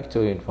 I would like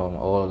to inform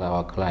all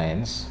our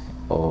clients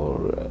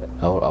or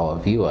our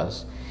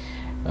viewers,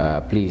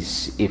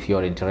 please, if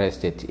you're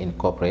interested in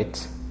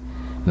corporate,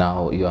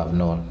 now you have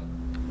known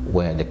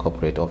where the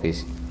corporate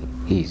office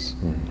is.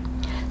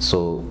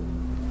 So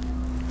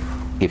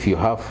if you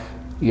have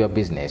your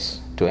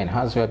business, to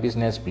enhance your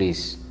business,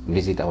 please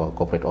visit our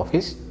corporate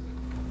office.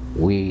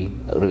 We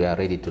are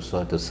ready to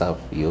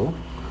serve you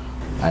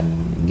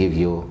and give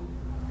you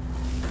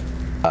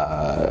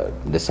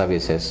the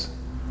services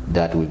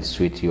that will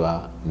suit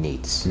your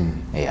needs.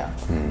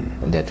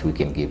 That we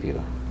can give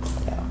you.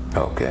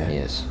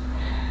 Yes.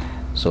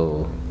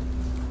 So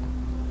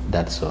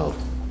that's all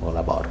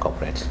about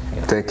corporate.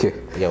 Thank you.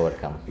 You're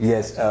welcome.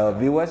 Yes,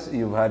 viewers,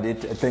 you've heard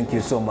it. Thank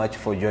you so much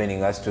for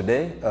joining us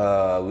today.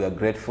 We are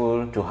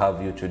grateful to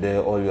have you today.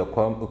 All your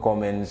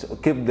comments,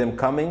 keep them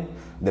coming.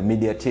 The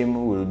media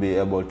team will be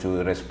able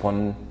to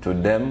respond to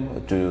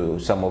them, to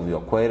some of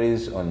your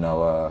queries on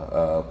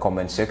our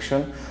comment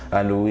section.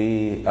 And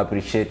we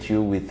appreciate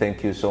you. We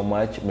thank you so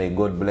much. May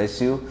God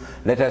bless you.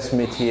 Let us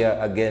meet here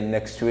again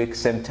next week.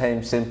 Same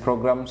time, same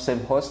program, same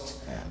host.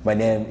 My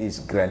name is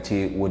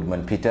Granty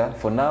Woodman Peter.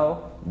 For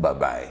now,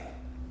 bye-bye.